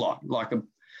learned a lot, like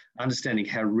understanding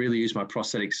how to really use my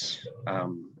prosthetics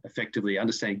effectively,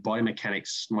 understanding body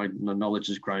mechanics. My knowledge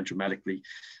has grown dramatically,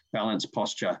 balance,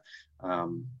 posture,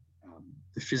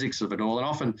 the physics of it all. And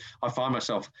often I find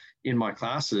myself in my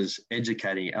classes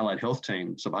educating allied health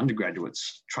teams of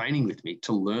undergraduates training with me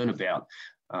to learn about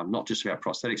not just about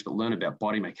prosthetics, but learn about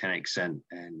body mechanics and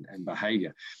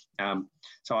behavior.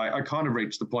 So I kind of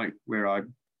reached the point where I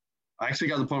actually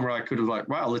got to the point where I could have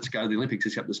well, let's go to the Olympics,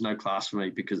 except there's no class for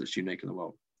me because it's unique in the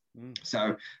world.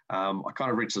 So I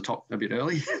kind of reached the top a bit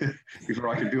early before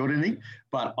I could build anything,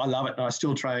 but I love it. And I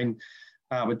still train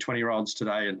with 20-year-olds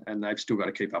today, and they've still got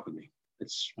to keep up with me.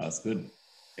 That's good.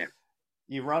 Yeah.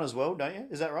 You run as well, don't you?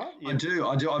 Is that right? I do.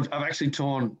 I've actually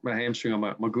torn my hamstring on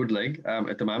my good leg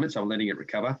at the moment, so I'm letting it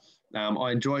recover.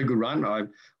 I enjoy a good run.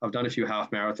 I've done a few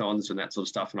half marathons and that sort of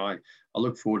stuff, and I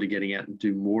look forward to getting out and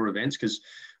do more events, because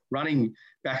running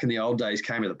back in the old days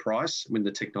came at a price when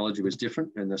the technology was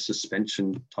different and the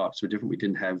suspension types were different. We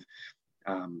didn't have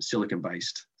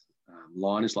silicon-based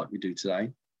liners like we do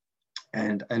today.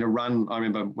 And a run, I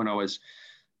remember when I was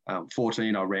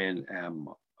 14, I ran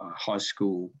high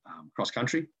school cross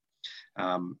country,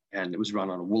 and it was run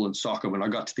on a woolen sock. And when I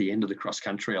got to the end of the cross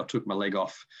country, I took my leg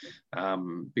off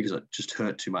because it just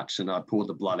hurt too much, and I poured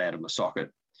the blood out of my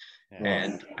socket,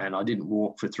 and I didn't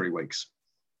walk for 3 weeks.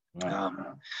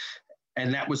 Wow.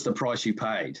 And that was the price you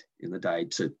paid in the day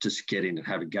to just get in and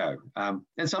have a go. And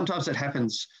sometimes that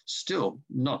happens still,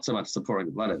 not so much the pouring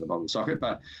the blood out of the bottom of the socket,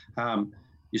 but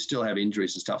you still have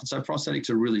injuries and stuff. And so prosthetics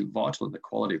are really vital, and the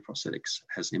quality of prosthetics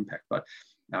has an impact. But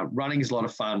running is a lot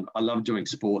of fun. I love doing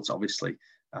sports, obviously.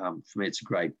 For me, it's a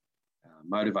great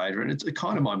motivator, and it's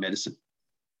kind of my medicine.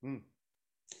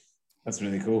 That's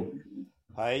really cool.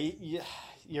 Hey,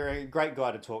 you're a great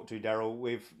guy to talk to, Daryl.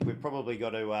 We've probably got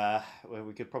to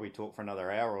we could probably talk for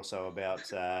another hour or so about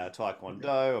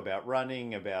taekwondo, about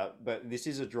running, but this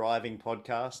is a driving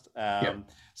podcast. Yep.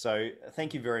 So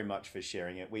thank you very much for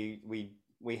sharing it. We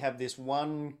have this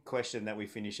one question that we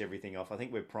finish everything off. I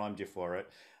think we've primed you for it.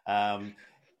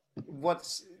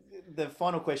 What's the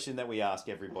final question that we ask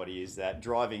everybody is that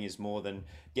driving is more than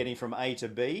getting from A to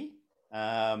B.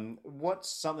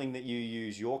 What's something that you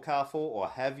use your car for or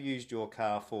have used your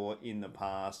car for in the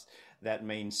past that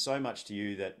means so much to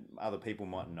you that other people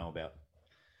mightn't know about?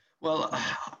 Well,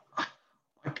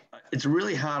 it's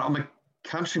really hard. I'm a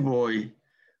country boy,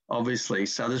 obviously,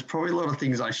 so there's probably a lot of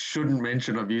things I shouldn't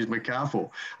mention I've used my car for.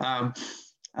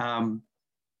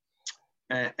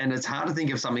 And it's hard to think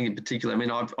of something in particular. I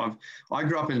mean, I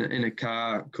grew up in a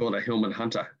car called a Hillman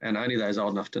Hunter, and only those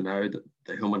old enough to know that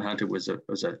the Hillman Hunter was a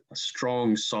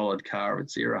strong, solid car of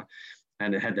its era,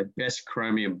 and it had the best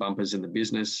chromium bumpers in the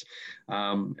business.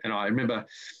 And I remember,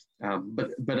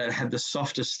 but it had the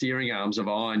softest steering arms of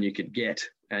iron you could get,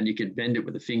 and you could bend it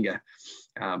with a finger.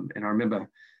 And I remember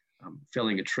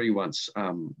felling a tree once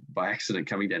by accident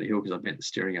coming down a hill because I bent the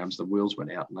steering arms, the wheels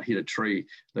went out and I hit a tree.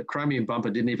 The chromium bumper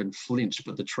didn't even flinch,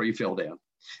 but the tree fell down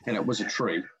and it was a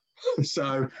tree.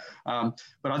 So,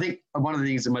 but I think one of the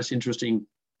things that's most interesting,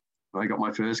 when I got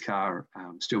my first car,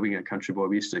 still being a country boy,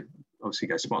 we used to obviously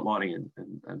go spotlighting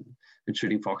and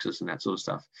shooting foxes and that sort of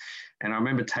stuff. And I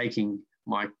remember taking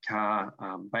my car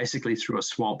basically through a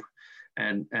swamp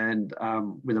and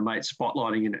with a mate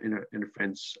spotlighting in a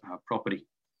friend's property.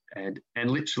 And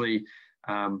literally,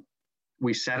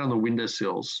 we sat on the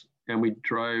windowsills and we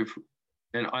drove,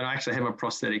 and I actually had my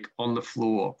prosthetic on the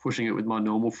floor, pushing it with my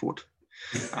normal foot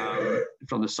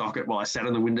from the socket while I sat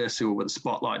on the windowsill with a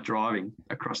spotlight driving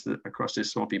across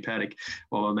this swampy paddock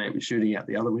while my mate was shooting out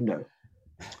the other window.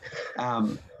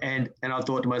 And I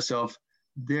thought to myself,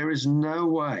 there is no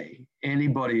way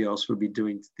anybody else would be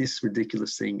doing this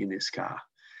ridiculous thing in this car.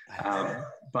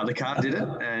 But the car did it,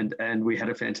 and we had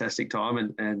a fantastic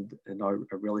time, and I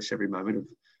relish every moment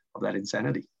of that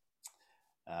insanity.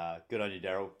 Good on you,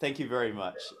 Daryl. Thank you very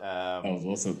much. That was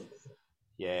awesome.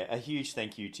 Yeah, a huge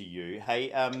thank you to you.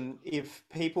 Hey, if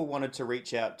people wanted to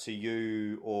reach out to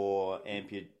you or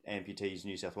Amputees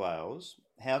New South Wales,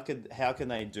 how can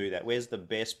they do that? Where's the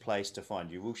best place to find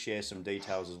you? We'll share some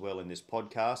details as well in this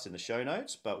podcast in the show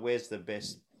notes, but where's the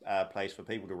best place for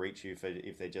people to reach you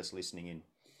if they're just listening in?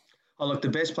 Oh, look, the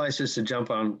best place is to jump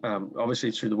on,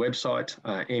 obviously, through the website,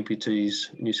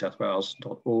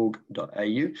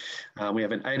 amputeesnewsouthwales.org.au. We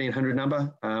have an 1800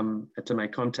 number to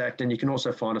make contact, and you can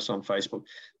also find us on Facebook.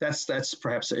 That's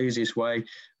perhaps the easiest way.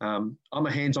 I'm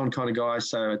a hands-on kind of guy,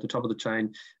 so at the top of the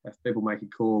chain, if people make a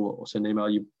call or send an email,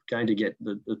 you're going to get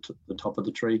the top of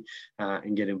the tree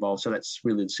and get involved. So that's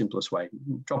really the simplest way.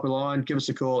 Drop a line, give us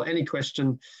a call. Any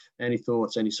question, any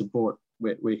thoughts, any support,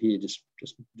 we're here. Just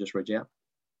reach out.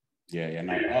 Yeah,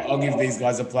 no, I'll give these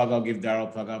guys a plug. I'll give Daryl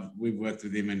a plug. We've worked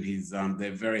with him, and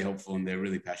they're very helpful and they're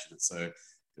really passionate. So,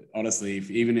 honestly,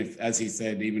 even if, as he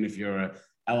said, even if you're a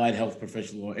allied health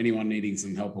professional or anyone needing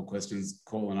some help or questions,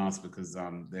 call and ask because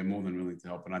they're more than willing to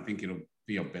help, and I think it'll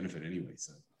be of benefit anyway.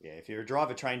 So, yeah, if you're a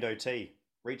driver trained OT,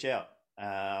 reach out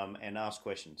and ask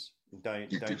questions. Don't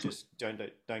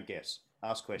guess.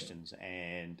 Ask questions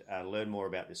and learn more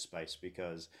about this space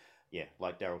because. Yeah,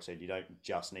 like Daryl said, you don't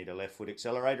just need a left foot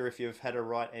accelerator. If you've had a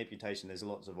right amputation, there's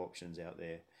lots of options out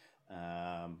there.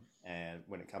 And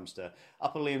when it comes to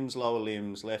upper limbs, lower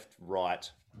limbs, left,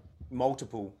 right,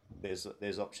 multiple,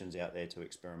 there's options out there to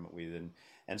experiment with.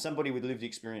 And somebody with lived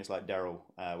experience like Daryl,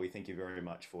 we thank you very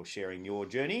much for sharing your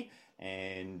journey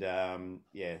and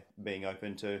being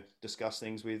open to discuss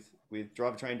things with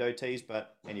driver trained OTs,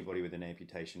 but anybody with an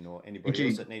amputation or anybody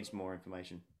else that needs more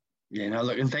information. Yeah, no,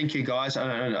 look, and thank you guys.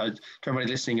 To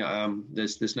everybody listening,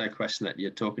 there's no question that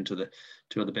you're talking to the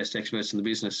two of the best experts in the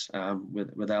business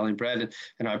with Al and Brad,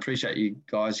 and I appreciate you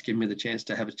guys giving me the chance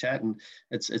to have a chat, and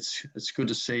it's good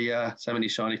to see so many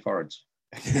shiny foreheads.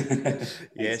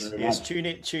 yes. Tune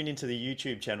into the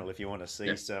YouTube channel if you want to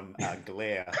see some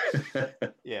glare.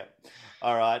 Yeah.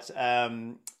 All right.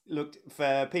 Look,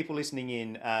 for people listening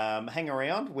in, hang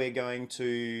around. We're going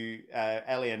to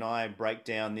Ali and I break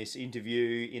down this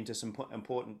interview into some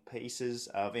important pieces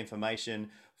of information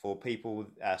for people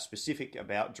specific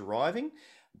about driving.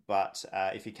 But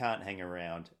if you can't hang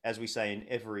around, as we say in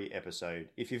every episode,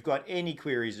 if you've got any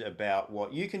queries about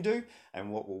what you can do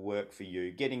and what will work for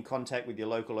you, get in contact with your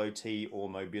local OT or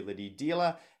mobility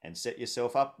dealer and set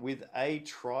yourself up with a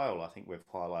trial. I think we've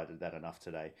highlighted that enough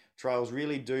today. Trials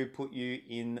really do put you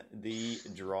in the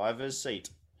driver's seat.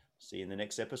 See you in the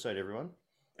next episode, everyone.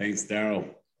 Thanks, Daryl.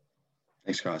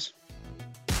 Thanks, guys.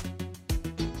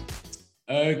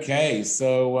 Okay,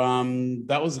 so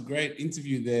that was a great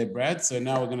interview there, Brad. So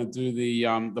now we're going to do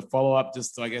the follow-up,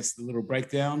 just I guess the little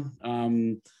breakdown.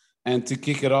 And to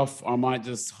kick it off, I might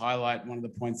just highlight one of the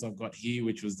points I've got here,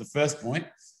 which was the first point,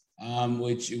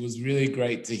 which it was really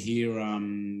great to hear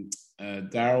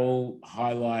Daryl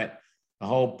highlight the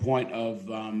whole point of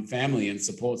family and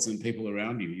supports and people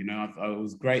around you. You know, it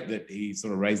was great that he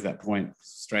sort of raised that point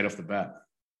straight off the bat.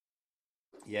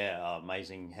 Yeah,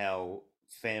 amazing how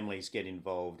families get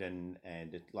involved, and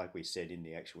like we said in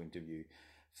the actual interview,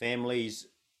 families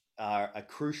are a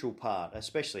crucial part,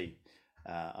 especially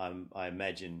I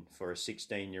imagine for a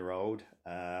 16-year-old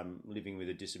living with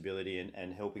a disability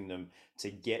and helping them to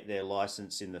get their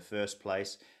license in the first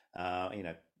place. You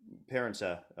know, parents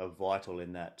are vital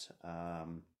in that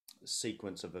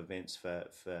sequence of events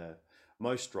for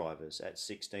most drivers at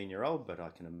 16-year-old, but I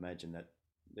can imagine that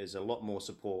there's a lot more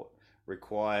support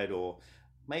required, or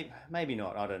maybe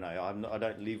not. I don't know. I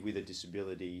don't live with a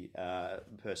disability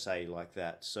per se like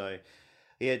that. So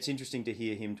yeah, it's interesting to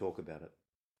hear him talk about it.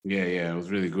 Yeah, it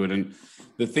was really good. And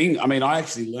the thing, I mean, I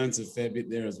actually learned a fair bit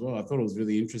there as well. I thought it was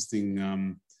really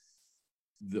interesting.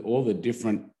 All the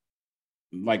different,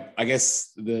 like, I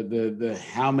guess the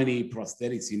how many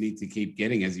prosthetics you need to keep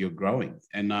getting as you're growing,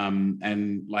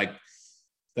 and like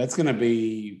that's going to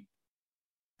be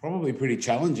probably pretty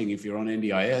challenging if you're on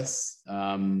NDIS,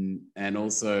 and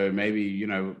also maybe, you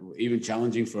know, even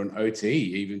challenging for an OT,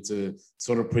 even to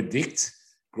sort of predict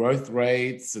growth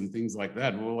rates and things like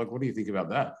that. Well, like, what do you think about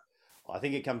that? I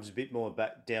think it comes a bit more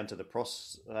back down to the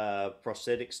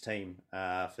prosthetics team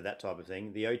for that type of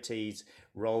thing. The OT's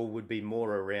role would be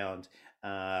more around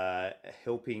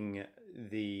helping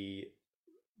the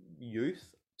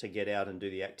youth to get out and do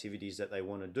the activities that they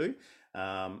want to do,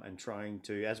 and trying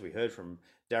to, as we heard from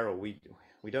Daryl,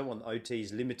 we don't want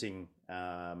OTs limiting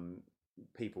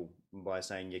people by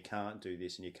saying you can't do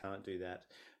this and you can't do that.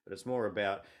 But it's more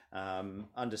about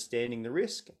understanding the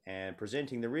risk and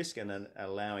presenting the risk, and then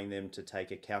allowing them to take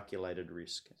a calculated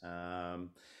risk,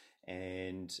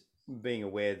 and being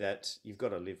aware that you've got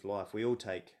to live life. We all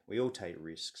take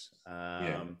risks.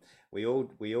 We all,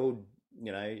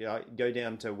 you know, I go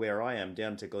down to where I am,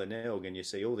 down to Glenelg, and you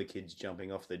see all the kids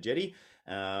jumping off the jetty,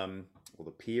 or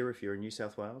the pier if you're in New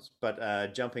South Wales,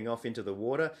 but jumping off into the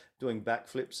water, doing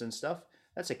backflips and stuff.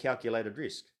 That's a calculated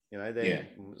risk. You know,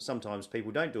 sometimes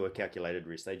people don't do a calculated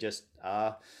risk. They just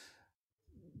are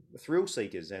thrill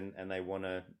seekers, and they want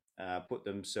to put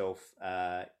themselves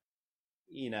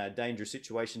in a dangerous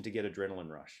situation to get adrenaline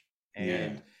rush.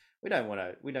 And we don't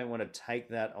want to take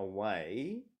that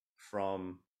away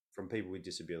from people with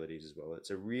disabilities as well.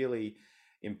 It's a really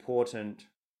important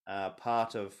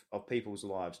part of people's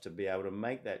lives to be able to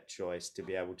make that choice, to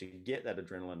be able to get that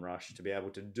adrenaline rush, to be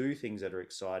able to do things that are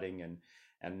exciting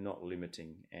and not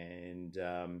limiting. And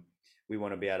we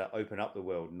want to be able to open up the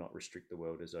world, not restrict the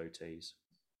world as OTs.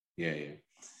 Yeah.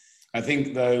 I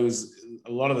think a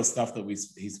lot of the stuff that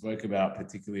he spoke about,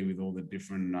 particularly with all the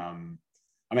different,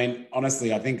 I mean,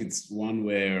 honestly, I think it's one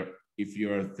where if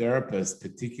you're a therapist,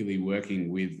 particularly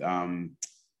working with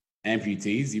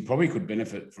amputees, you probably could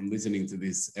benefit from listening to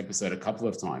this episode a couple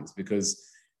of times, because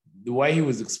the way he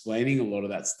was explaining a lot of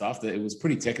that stuff, that it was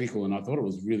pretty technical, and I thought it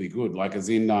was really good. Like, as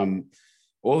in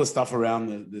all the stuff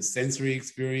around the sensory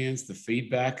experience, the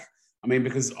feedback. I mean,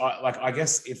 because I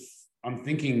guess if I'm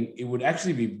thinking, it would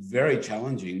actually be very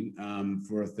challenging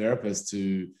for a therapist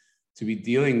to be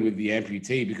dealing with the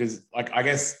amputee, because, like, I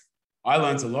guess I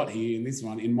learned a lot here in this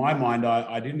one. In my mind,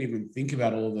 I didn't even think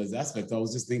about all of those aspects. I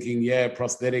was just thinking,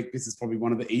 prosthetic, this is probably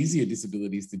one of the easier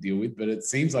disabilities to deal with, but it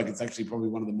seems like it's actually probably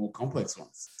one of the more complex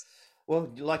ones. Well,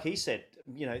 like he said,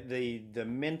 you know, the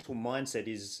mental mindset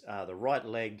is the right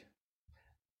leg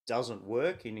doesn't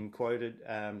work, in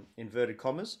inverted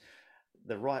commas.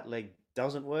 The right leg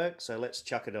doesn't work, so let's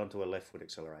chuck it onto a left foot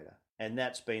accelerator. And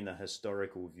that's been the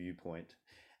historical viewpoint.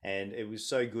 And it was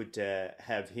so good to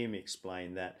have him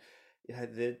explain that, you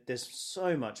know, there's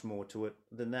so much more to it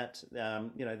than that.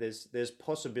 You know, there's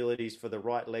possibilities for the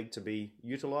right leg to be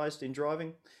utilized in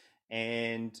driving,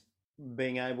 and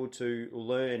being able to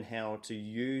learn how to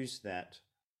use that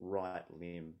right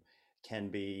limb can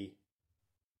be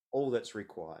all that's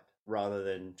required, rather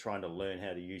than trying to learn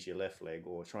how to use your left leg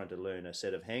or trying to learn a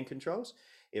set of hand controls.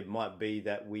 It might be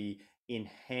that we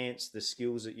enhance the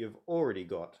skills that you've already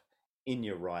got in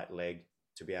your right leg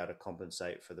to be able to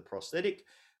compensate for the prosthetic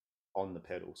on the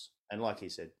pedals. And like he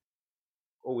said,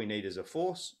 all we need is a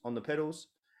force on the pedals,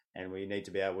 and we need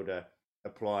to be able to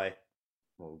apply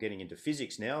well, getting into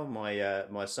physics now.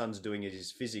 My son's doing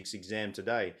his physics exam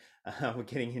today. We're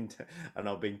getting into, and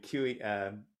I've been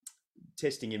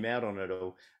testing him out on it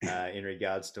all in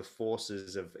regards to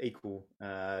forces of equal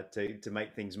to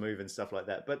make things move and stuff like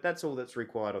that. But that's all that's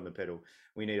required on the pedal.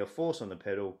 We need a force on the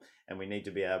pedal, and we need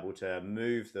to be able to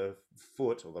move the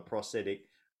foot or the prosthetic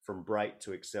from brake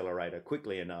to accelerator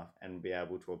quickly enough and be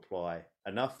able to apply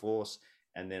enough force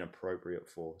and then appropriate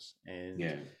force.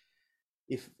 And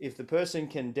if the person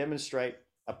can demonstrate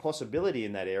a possibility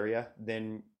in that area,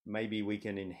 then maybe we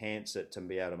can enhance it to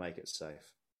be able to make it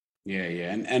safe.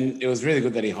 Yeah. And it was really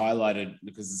good that he highlighted,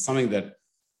 because it's something that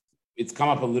it's come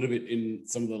up a little bit in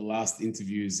some of the last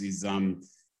interviews, is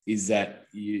that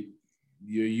you're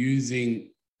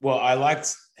using, well, I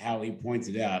liked how he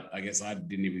pointed out, I guess I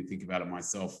didn't even think about it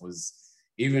myself, was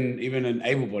even an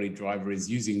able-bodied driver is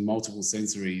using multiple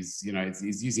sensories, you know,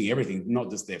 he's using everything, not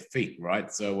just their feet,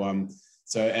 right? So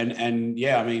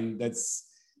yeah, I mean,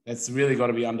 that's really got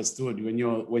to be understood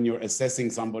when you're assessing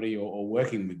somebody or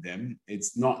working with them.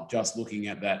 It's not just looking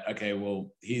at that, okay,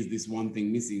 well, here's this one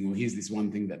thing missing, or here's this one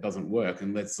thing that doesn't work,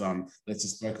 and let's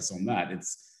just focus on that.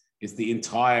 It's the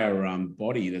entire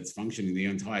body that's functioning, the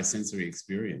entire sensory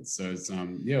experience. So it's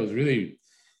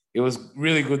it was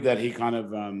really good that he kind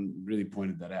of really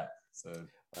pointed that out. So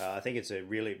I think it's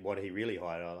what he really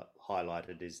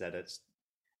highlighted is that it's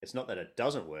not that it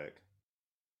doesn't work.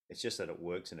 It's just that it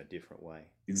works in a different way.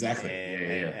 Exactly.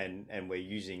 And we're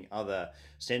using other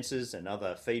sensors and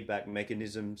other feedback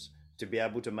mechanisms to be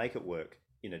able to make it work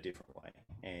in a different way.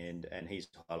 And he's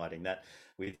highlighting that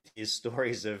with his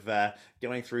stories of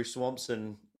going through swamps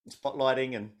and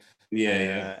spotlighting and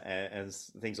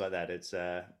things like that.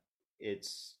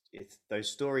 It's those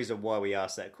stories are why we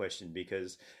ask that question,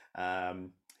 because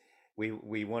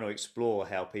we want to explore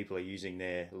how people are using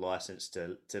their license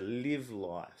to live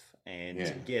life and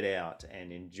to get out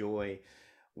and enjoy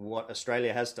what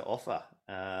Australia has to offer.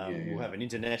 We'll have an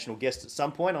international guest at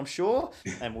some point, I'm sure,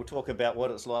 and we'll talk about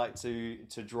what it's like to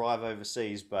drive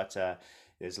overseas. But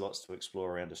there's lots to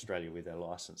explore around Australia with our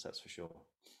license, that's for sure.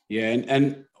 Yeah,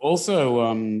 and also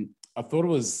I thought it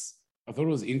was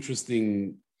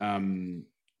interesting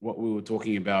what we were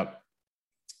talking about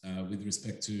with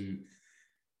respect to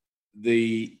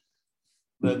the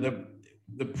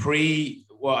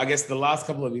I guess the last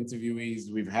couple of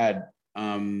interviewees we've had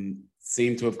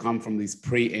seem to have come from these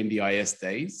pre-NDIS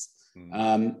days.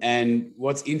 And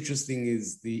what's interesting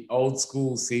is the old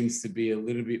school seems to be a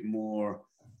little bit more,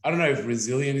 I don't know if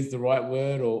resilient is the right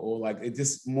word, or like it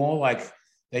just more like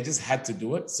they just had to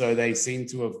do it. So they seem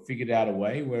to have figured out a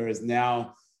way. Whereas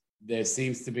now there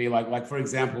seems to be like, for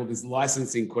example, this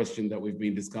licensing question that we've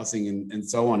been discussing and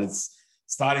so on, it's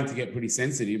starting to get pretty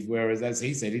sensitive. Whereas, as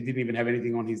he said, he didn't even have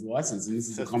anything on his license, and this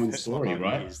is a common story,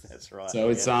 right? That's right. So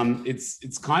it's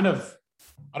kind of,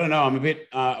 I don't know. I'm a bit.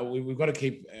 We've got to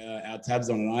keep our tabs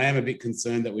on it. I am a bit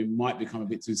concerned that we might become a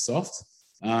bit too soft.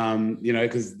 You know,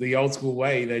 because the old school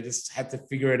way, they just had to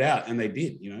figure it out, and they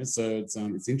did. You know, so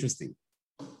it's interesting.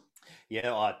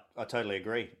 Yeah, I totally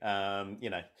agree. You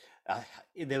know,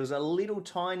 there was a little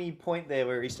tiny point there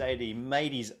where he said he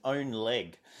made his own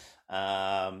leg.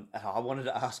 I wanted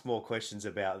to ask more questions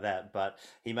about that, but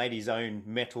he made his own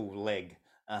metal leg.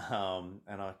 And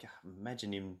I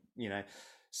imagine him, you know,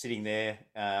 sitting there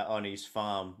on his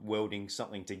farm welding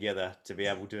something together to be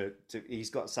able to he's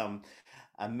got some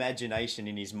imagination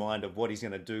in his mind of what he's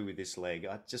going to do with this leg.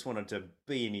 I just wanted to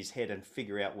be in his head and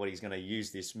figure out what he's going to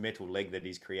use this metal leg that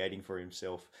he's creating for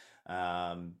himself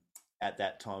at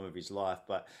that time of his life.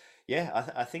 But yeah,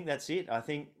 I think that's it. I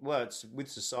think, well, it's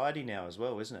with society now as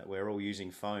well, isn't it? We're all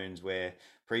using phones where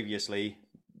previously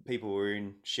people were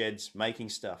in sheds making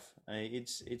stuff.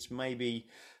 It's maybe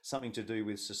something to do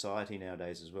with society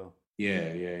nowadays as well.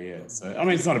 Yeah. So, I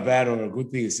mean, it's not a bad or a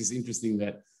good thing. It's just interesting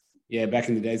that, yeah, back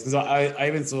in the days, because I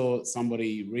even saw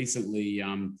somebody recently,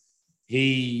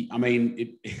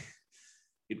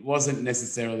 it wasn't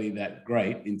necessarily that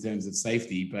great in terms of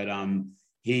safety, but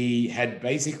he had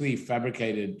basically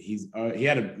fabricated he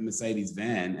had a Mercedes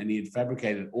van, and he had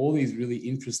fabricated all these really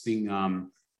interesting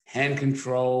hand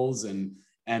controls and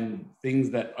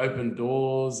things that open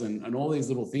doors and all these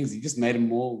little things. He just made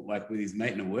them all like with his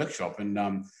mate in a workshop. And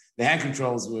the hand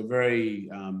controls were very,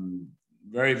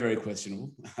 very, very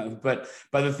questionable. but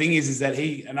the thing is that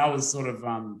I was sort of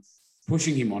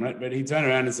pushing him on it, but he turned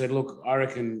around and said, look, I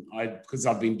reckon because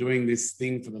I've been doing this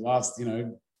thing for the last,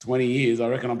 20 years, I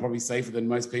reckon I'm probably safer than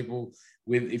most people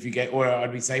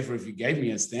I'd be safer if you gave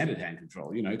me a standard hand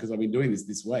control, because I've been doing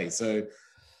this way. So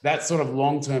that sort of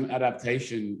long-term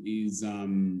adaptation is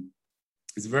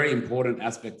it's a very important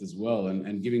aspect as well,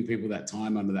 and giving people that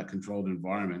time under that controlled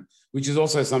environment, which is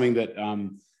also something that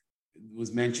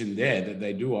was mentioned there, that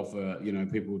they do offer,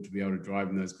 people to be able to drive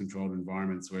in those controlled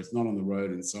environments where it's not on the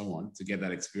road and so on, to get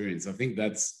that experience. I think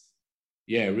that's,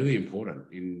 really important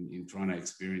in trying to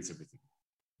experience everything.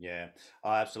 Yeah,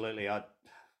 absolutely.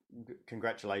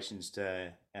 Congratulations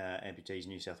to Amputees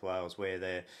New South Wales, where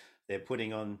they're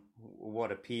putting on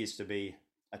what appears to be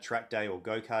a track day or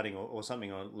go-karting or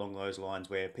something along those lines,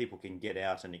 where people can get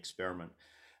out and experiment.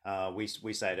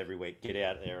 We say it every week: get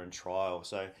out there and trial.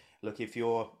 So look, if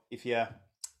you're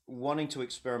wanting to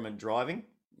experiment driving,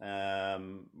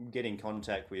 get in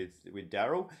contact with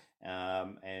Daryl,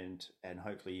 and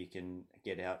hopefully you can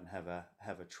get out and have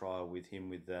a trial with him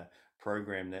with the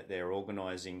program that they're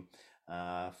organising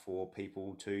for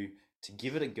people to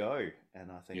give it a go. And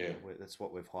I think that's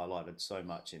what we've highlighted so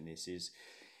much in this is,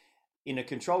 in a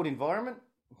controlled environment,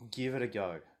 give it a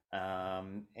go.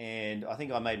 And I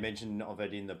think I made mention of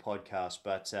it in the podcast,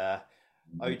 but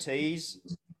OTs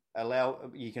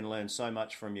you can learn so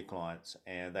much from your clients,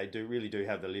 and they really do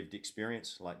have the lived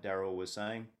experience, like Daryl was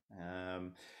saying.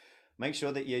 Make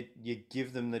sure that you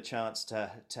give them the chance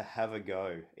to have a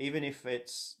go, even if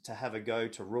it's to have a go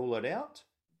to rule it out.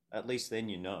 At least then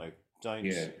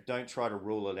Don't try to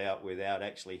rule it out without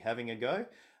actually having a go.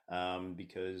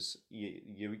 Because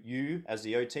you as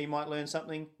the OT might learn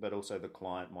something, but also the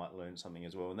client might learn something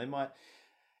as well. And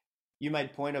you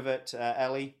made point of it,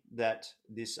 Ali, that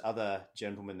this other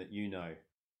gentleman that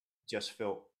just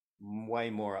felt way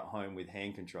more at home with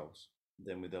hand controls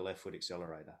than with the left foot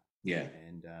accelerator. Yeah.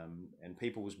 And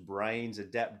people's brains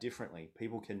adapt differently.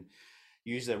 People can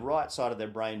use their right side of their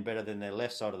brain better than their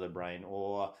left side of the brain,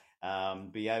 or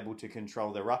be able to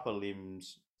control their upper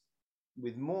limbs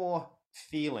with more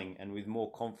feeling and with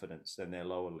more confidence than their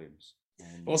lower limbs.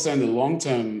 And also in the long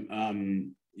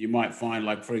term, you might find,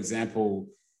 like, for example,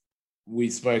 we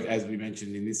spoke, as we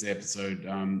mentioned in this episode,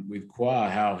 with Kwa,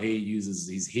 how he uses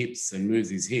his hips and moves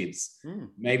his hips.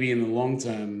 Maybe in the long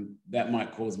term, that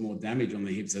might cause more damage on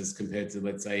the hips as compared to,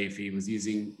 let's say, if he was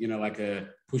using, like a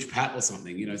push pat or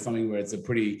something, something where it's a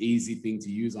pretty easy thing to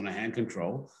use on a hand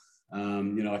control.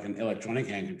 Like an electronic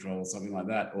hand control or something like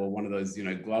that, or one of those,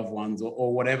 glove ones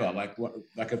or whatever,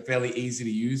 like a fairly easy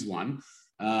to use one,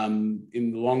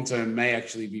 in the long term may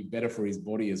actually be better for his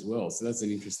body as well. So that's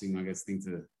an interesting, I guess, thing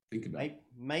to think about.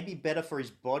 Maybe better for his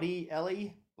body,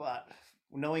 Ellie, but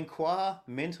knowing Kwa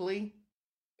mentally,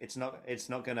 it's not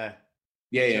going to.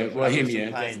 Well, him,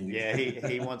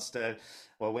 he wants to.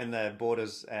 Well, when the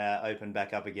borders open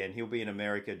back up again, he'll be in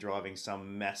America driving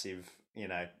some massive,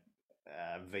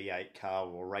 V8 car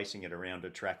or racing it around a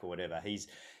track or whatever.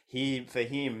 For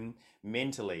him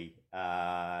mentally,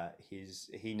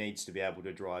 he needs to be able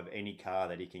to drive any car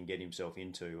that he can get himself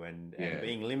into, and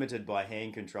being limited by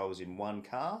hand controls in one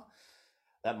car,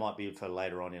 that might be for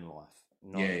later on in life.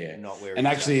 Not where. And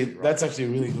actually, that's actually a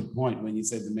really good point when you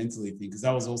said the mentally thing, because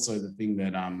that was also the thing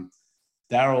that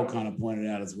Daryl kind of pointed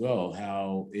out as well,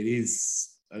 how it is.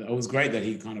 It was great that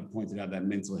he kind of pointed out that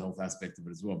mental health aspect of it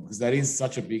as well, because that is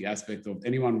such a big aspect of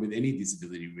anyone with any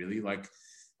disability, really. Like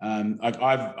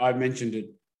I've mentioned it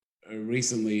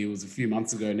recently. It was a few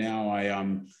months ago now.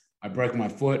 I broke my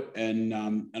foot, and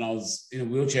I was in a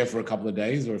wheelchair for a couple of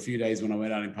days or a few days when I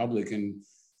went out in public, and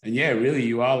really,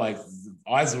 you are like,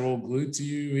 eyes are all glued to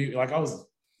you. Like I was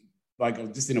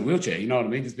just in a wheelchair, you know what I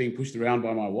mean, just being pushed around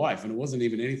by my wife, and it wasn't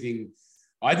even anything.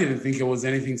 I didn't think it was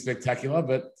anything spectacular,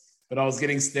 but I was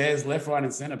getting stares left, right,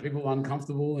 and center. People were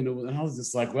uncomfortable, and I was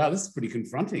just like, wow, this is pretty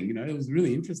confronting. It was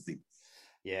really interesting.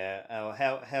 Yeah.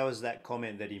 How is that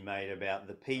comment that he made about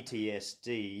the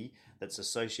PTSD that's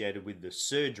associated with the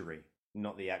surgery,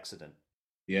 not the accident?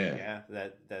 Yeah.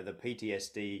 That the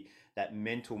PTSD, that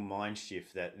mental mind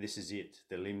shift, that this is it,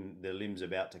 the limb's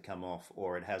about to come off,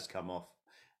 or it has come off,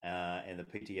 and the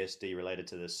PTSD related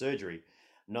to the surgery,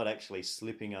 not actually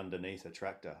slipping underneath a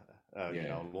tractor, a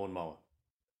lawnmower.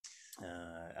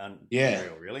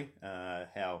 Unreal, really.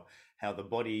 How the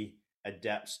body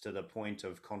adapts to the point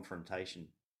of confrontation.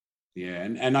 Yeah,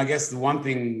 and I guess the one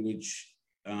thing which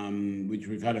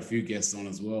we've had a few guests on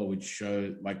as well, which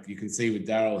show, like you can see with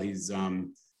Daryl,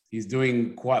 he's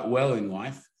doing quite well in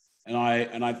life, and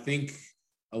I think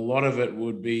a lot of it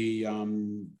would be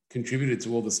contributed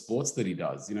to all the sports that he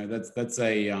does. That's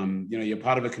a you're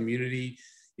part of a community.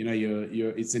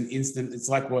 It's an instant. It's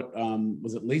like what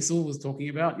was it Liesl was talking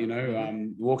about?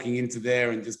 Walking into there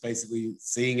and just basically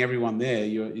seeing everyone there.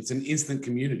 It's an instant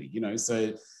community.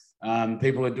 So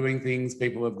people are doing things.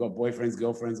 People have got boyfriends,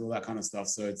 girlfriends, all that kind of stuff.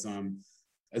 So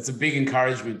it's a big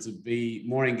encouragement to be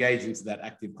more engaged into that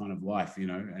active kind of life.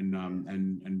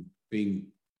 And being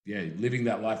living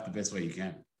that life the best way you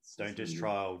can. Don't just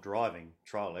trial driving,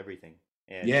 trial everything.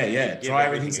 Try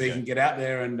everything so you can get out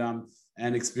there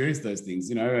and experience those things.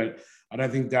 You know, I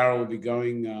don't think Daryl will be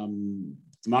going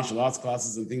to martial arts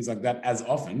classes and things like that as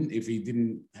often if he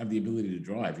didn't have the ability to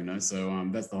drive, you know. So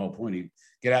that's the whole point. He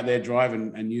get out there, drive,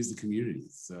 and use the community.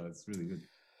 So it's really good.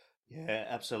 Yeah,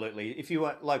 absolutely. If you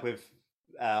want, like we've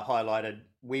highlighted,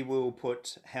 we will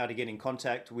put how to get in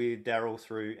contact with Daryl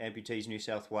through Amputees New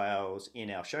South Wales in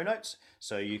our show notes.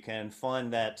 So you can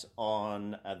find that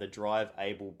on the Drive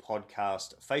Able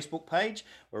podcast Facebook page.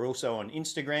 We're also on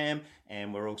Instagram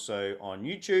and we're also on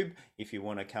YouTube. If you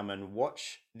want to come and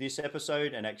watch this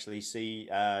episode and actually see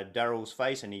Daryl's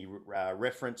face, and he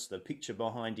referenced the picture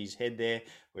behind his head there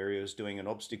where he was doing an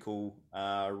obstacle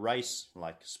race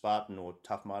like Spartan or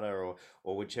Tough Mudder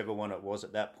or whichever one it was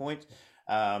at that point.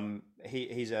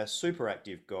 He's a super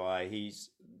active guy.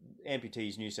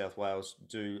 Amputees New South Wales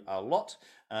do a lot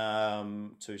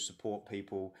to support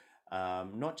people,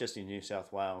 not just in New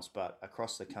South Wales, but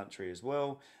across the country as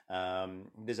well.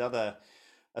 There's other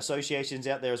associations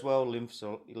out there as well,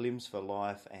 Limbs for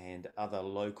Life and other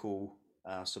local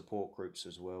support groups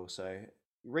as well. So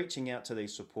reaching out to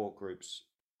these support groups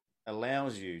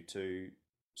allows you to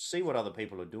see what other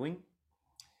people are doing,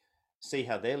 see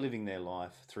how they're living their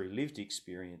life through lived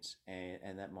experience,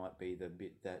 and that might be the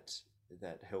bit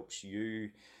that helps you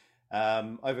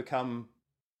overcome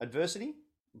adversity.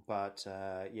 But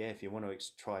if you want to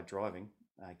try driving,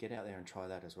 get out there and try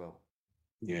that as well.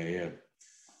 Yeah.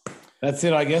 That's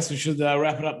it, I guess. We should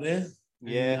wrap it up there.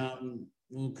 Yeah. And,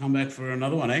 we'll come back for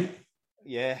another one, eh?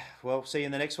 Yeah, well, see you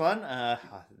in the next one.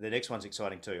 The next one's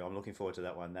exciting too. I'm looking forward to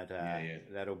that one.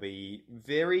 That'll be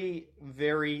very,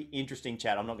 very interesting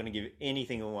chat. I'm not going to give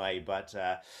anything away, but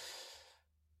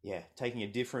taking a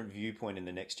different viewpoint in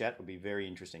the next chat will be very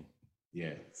interesting.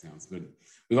 Yeah, sounds good.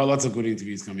 We've got lots of good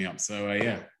interviews coming up, so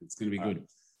it's going to be good.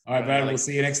 All right, Brad, we'll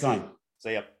see you next time.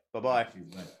 See ya. Bye-bye.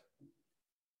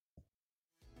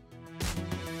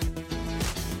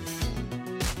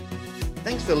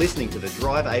 Thanks for listening to the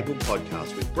Drive Able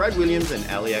podcast with Brad Williams and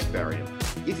Ali Akbarian.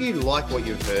 If you like what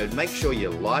you've heard, make sure you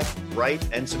like, rate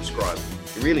and subscribe.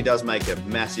 It really does make a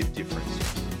massive difference.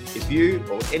 If you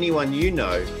or anyone you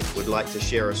know would like to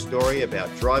share a story about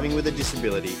driving with a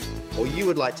disability, or you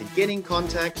would like to get in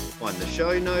contact, find the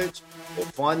show notes, or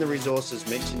find the resources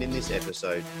mentioned in this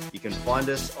episode, you can find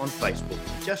us on Facebook.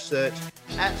 Just search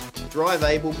 @Drive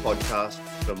Able Podcast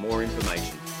for more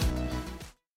information.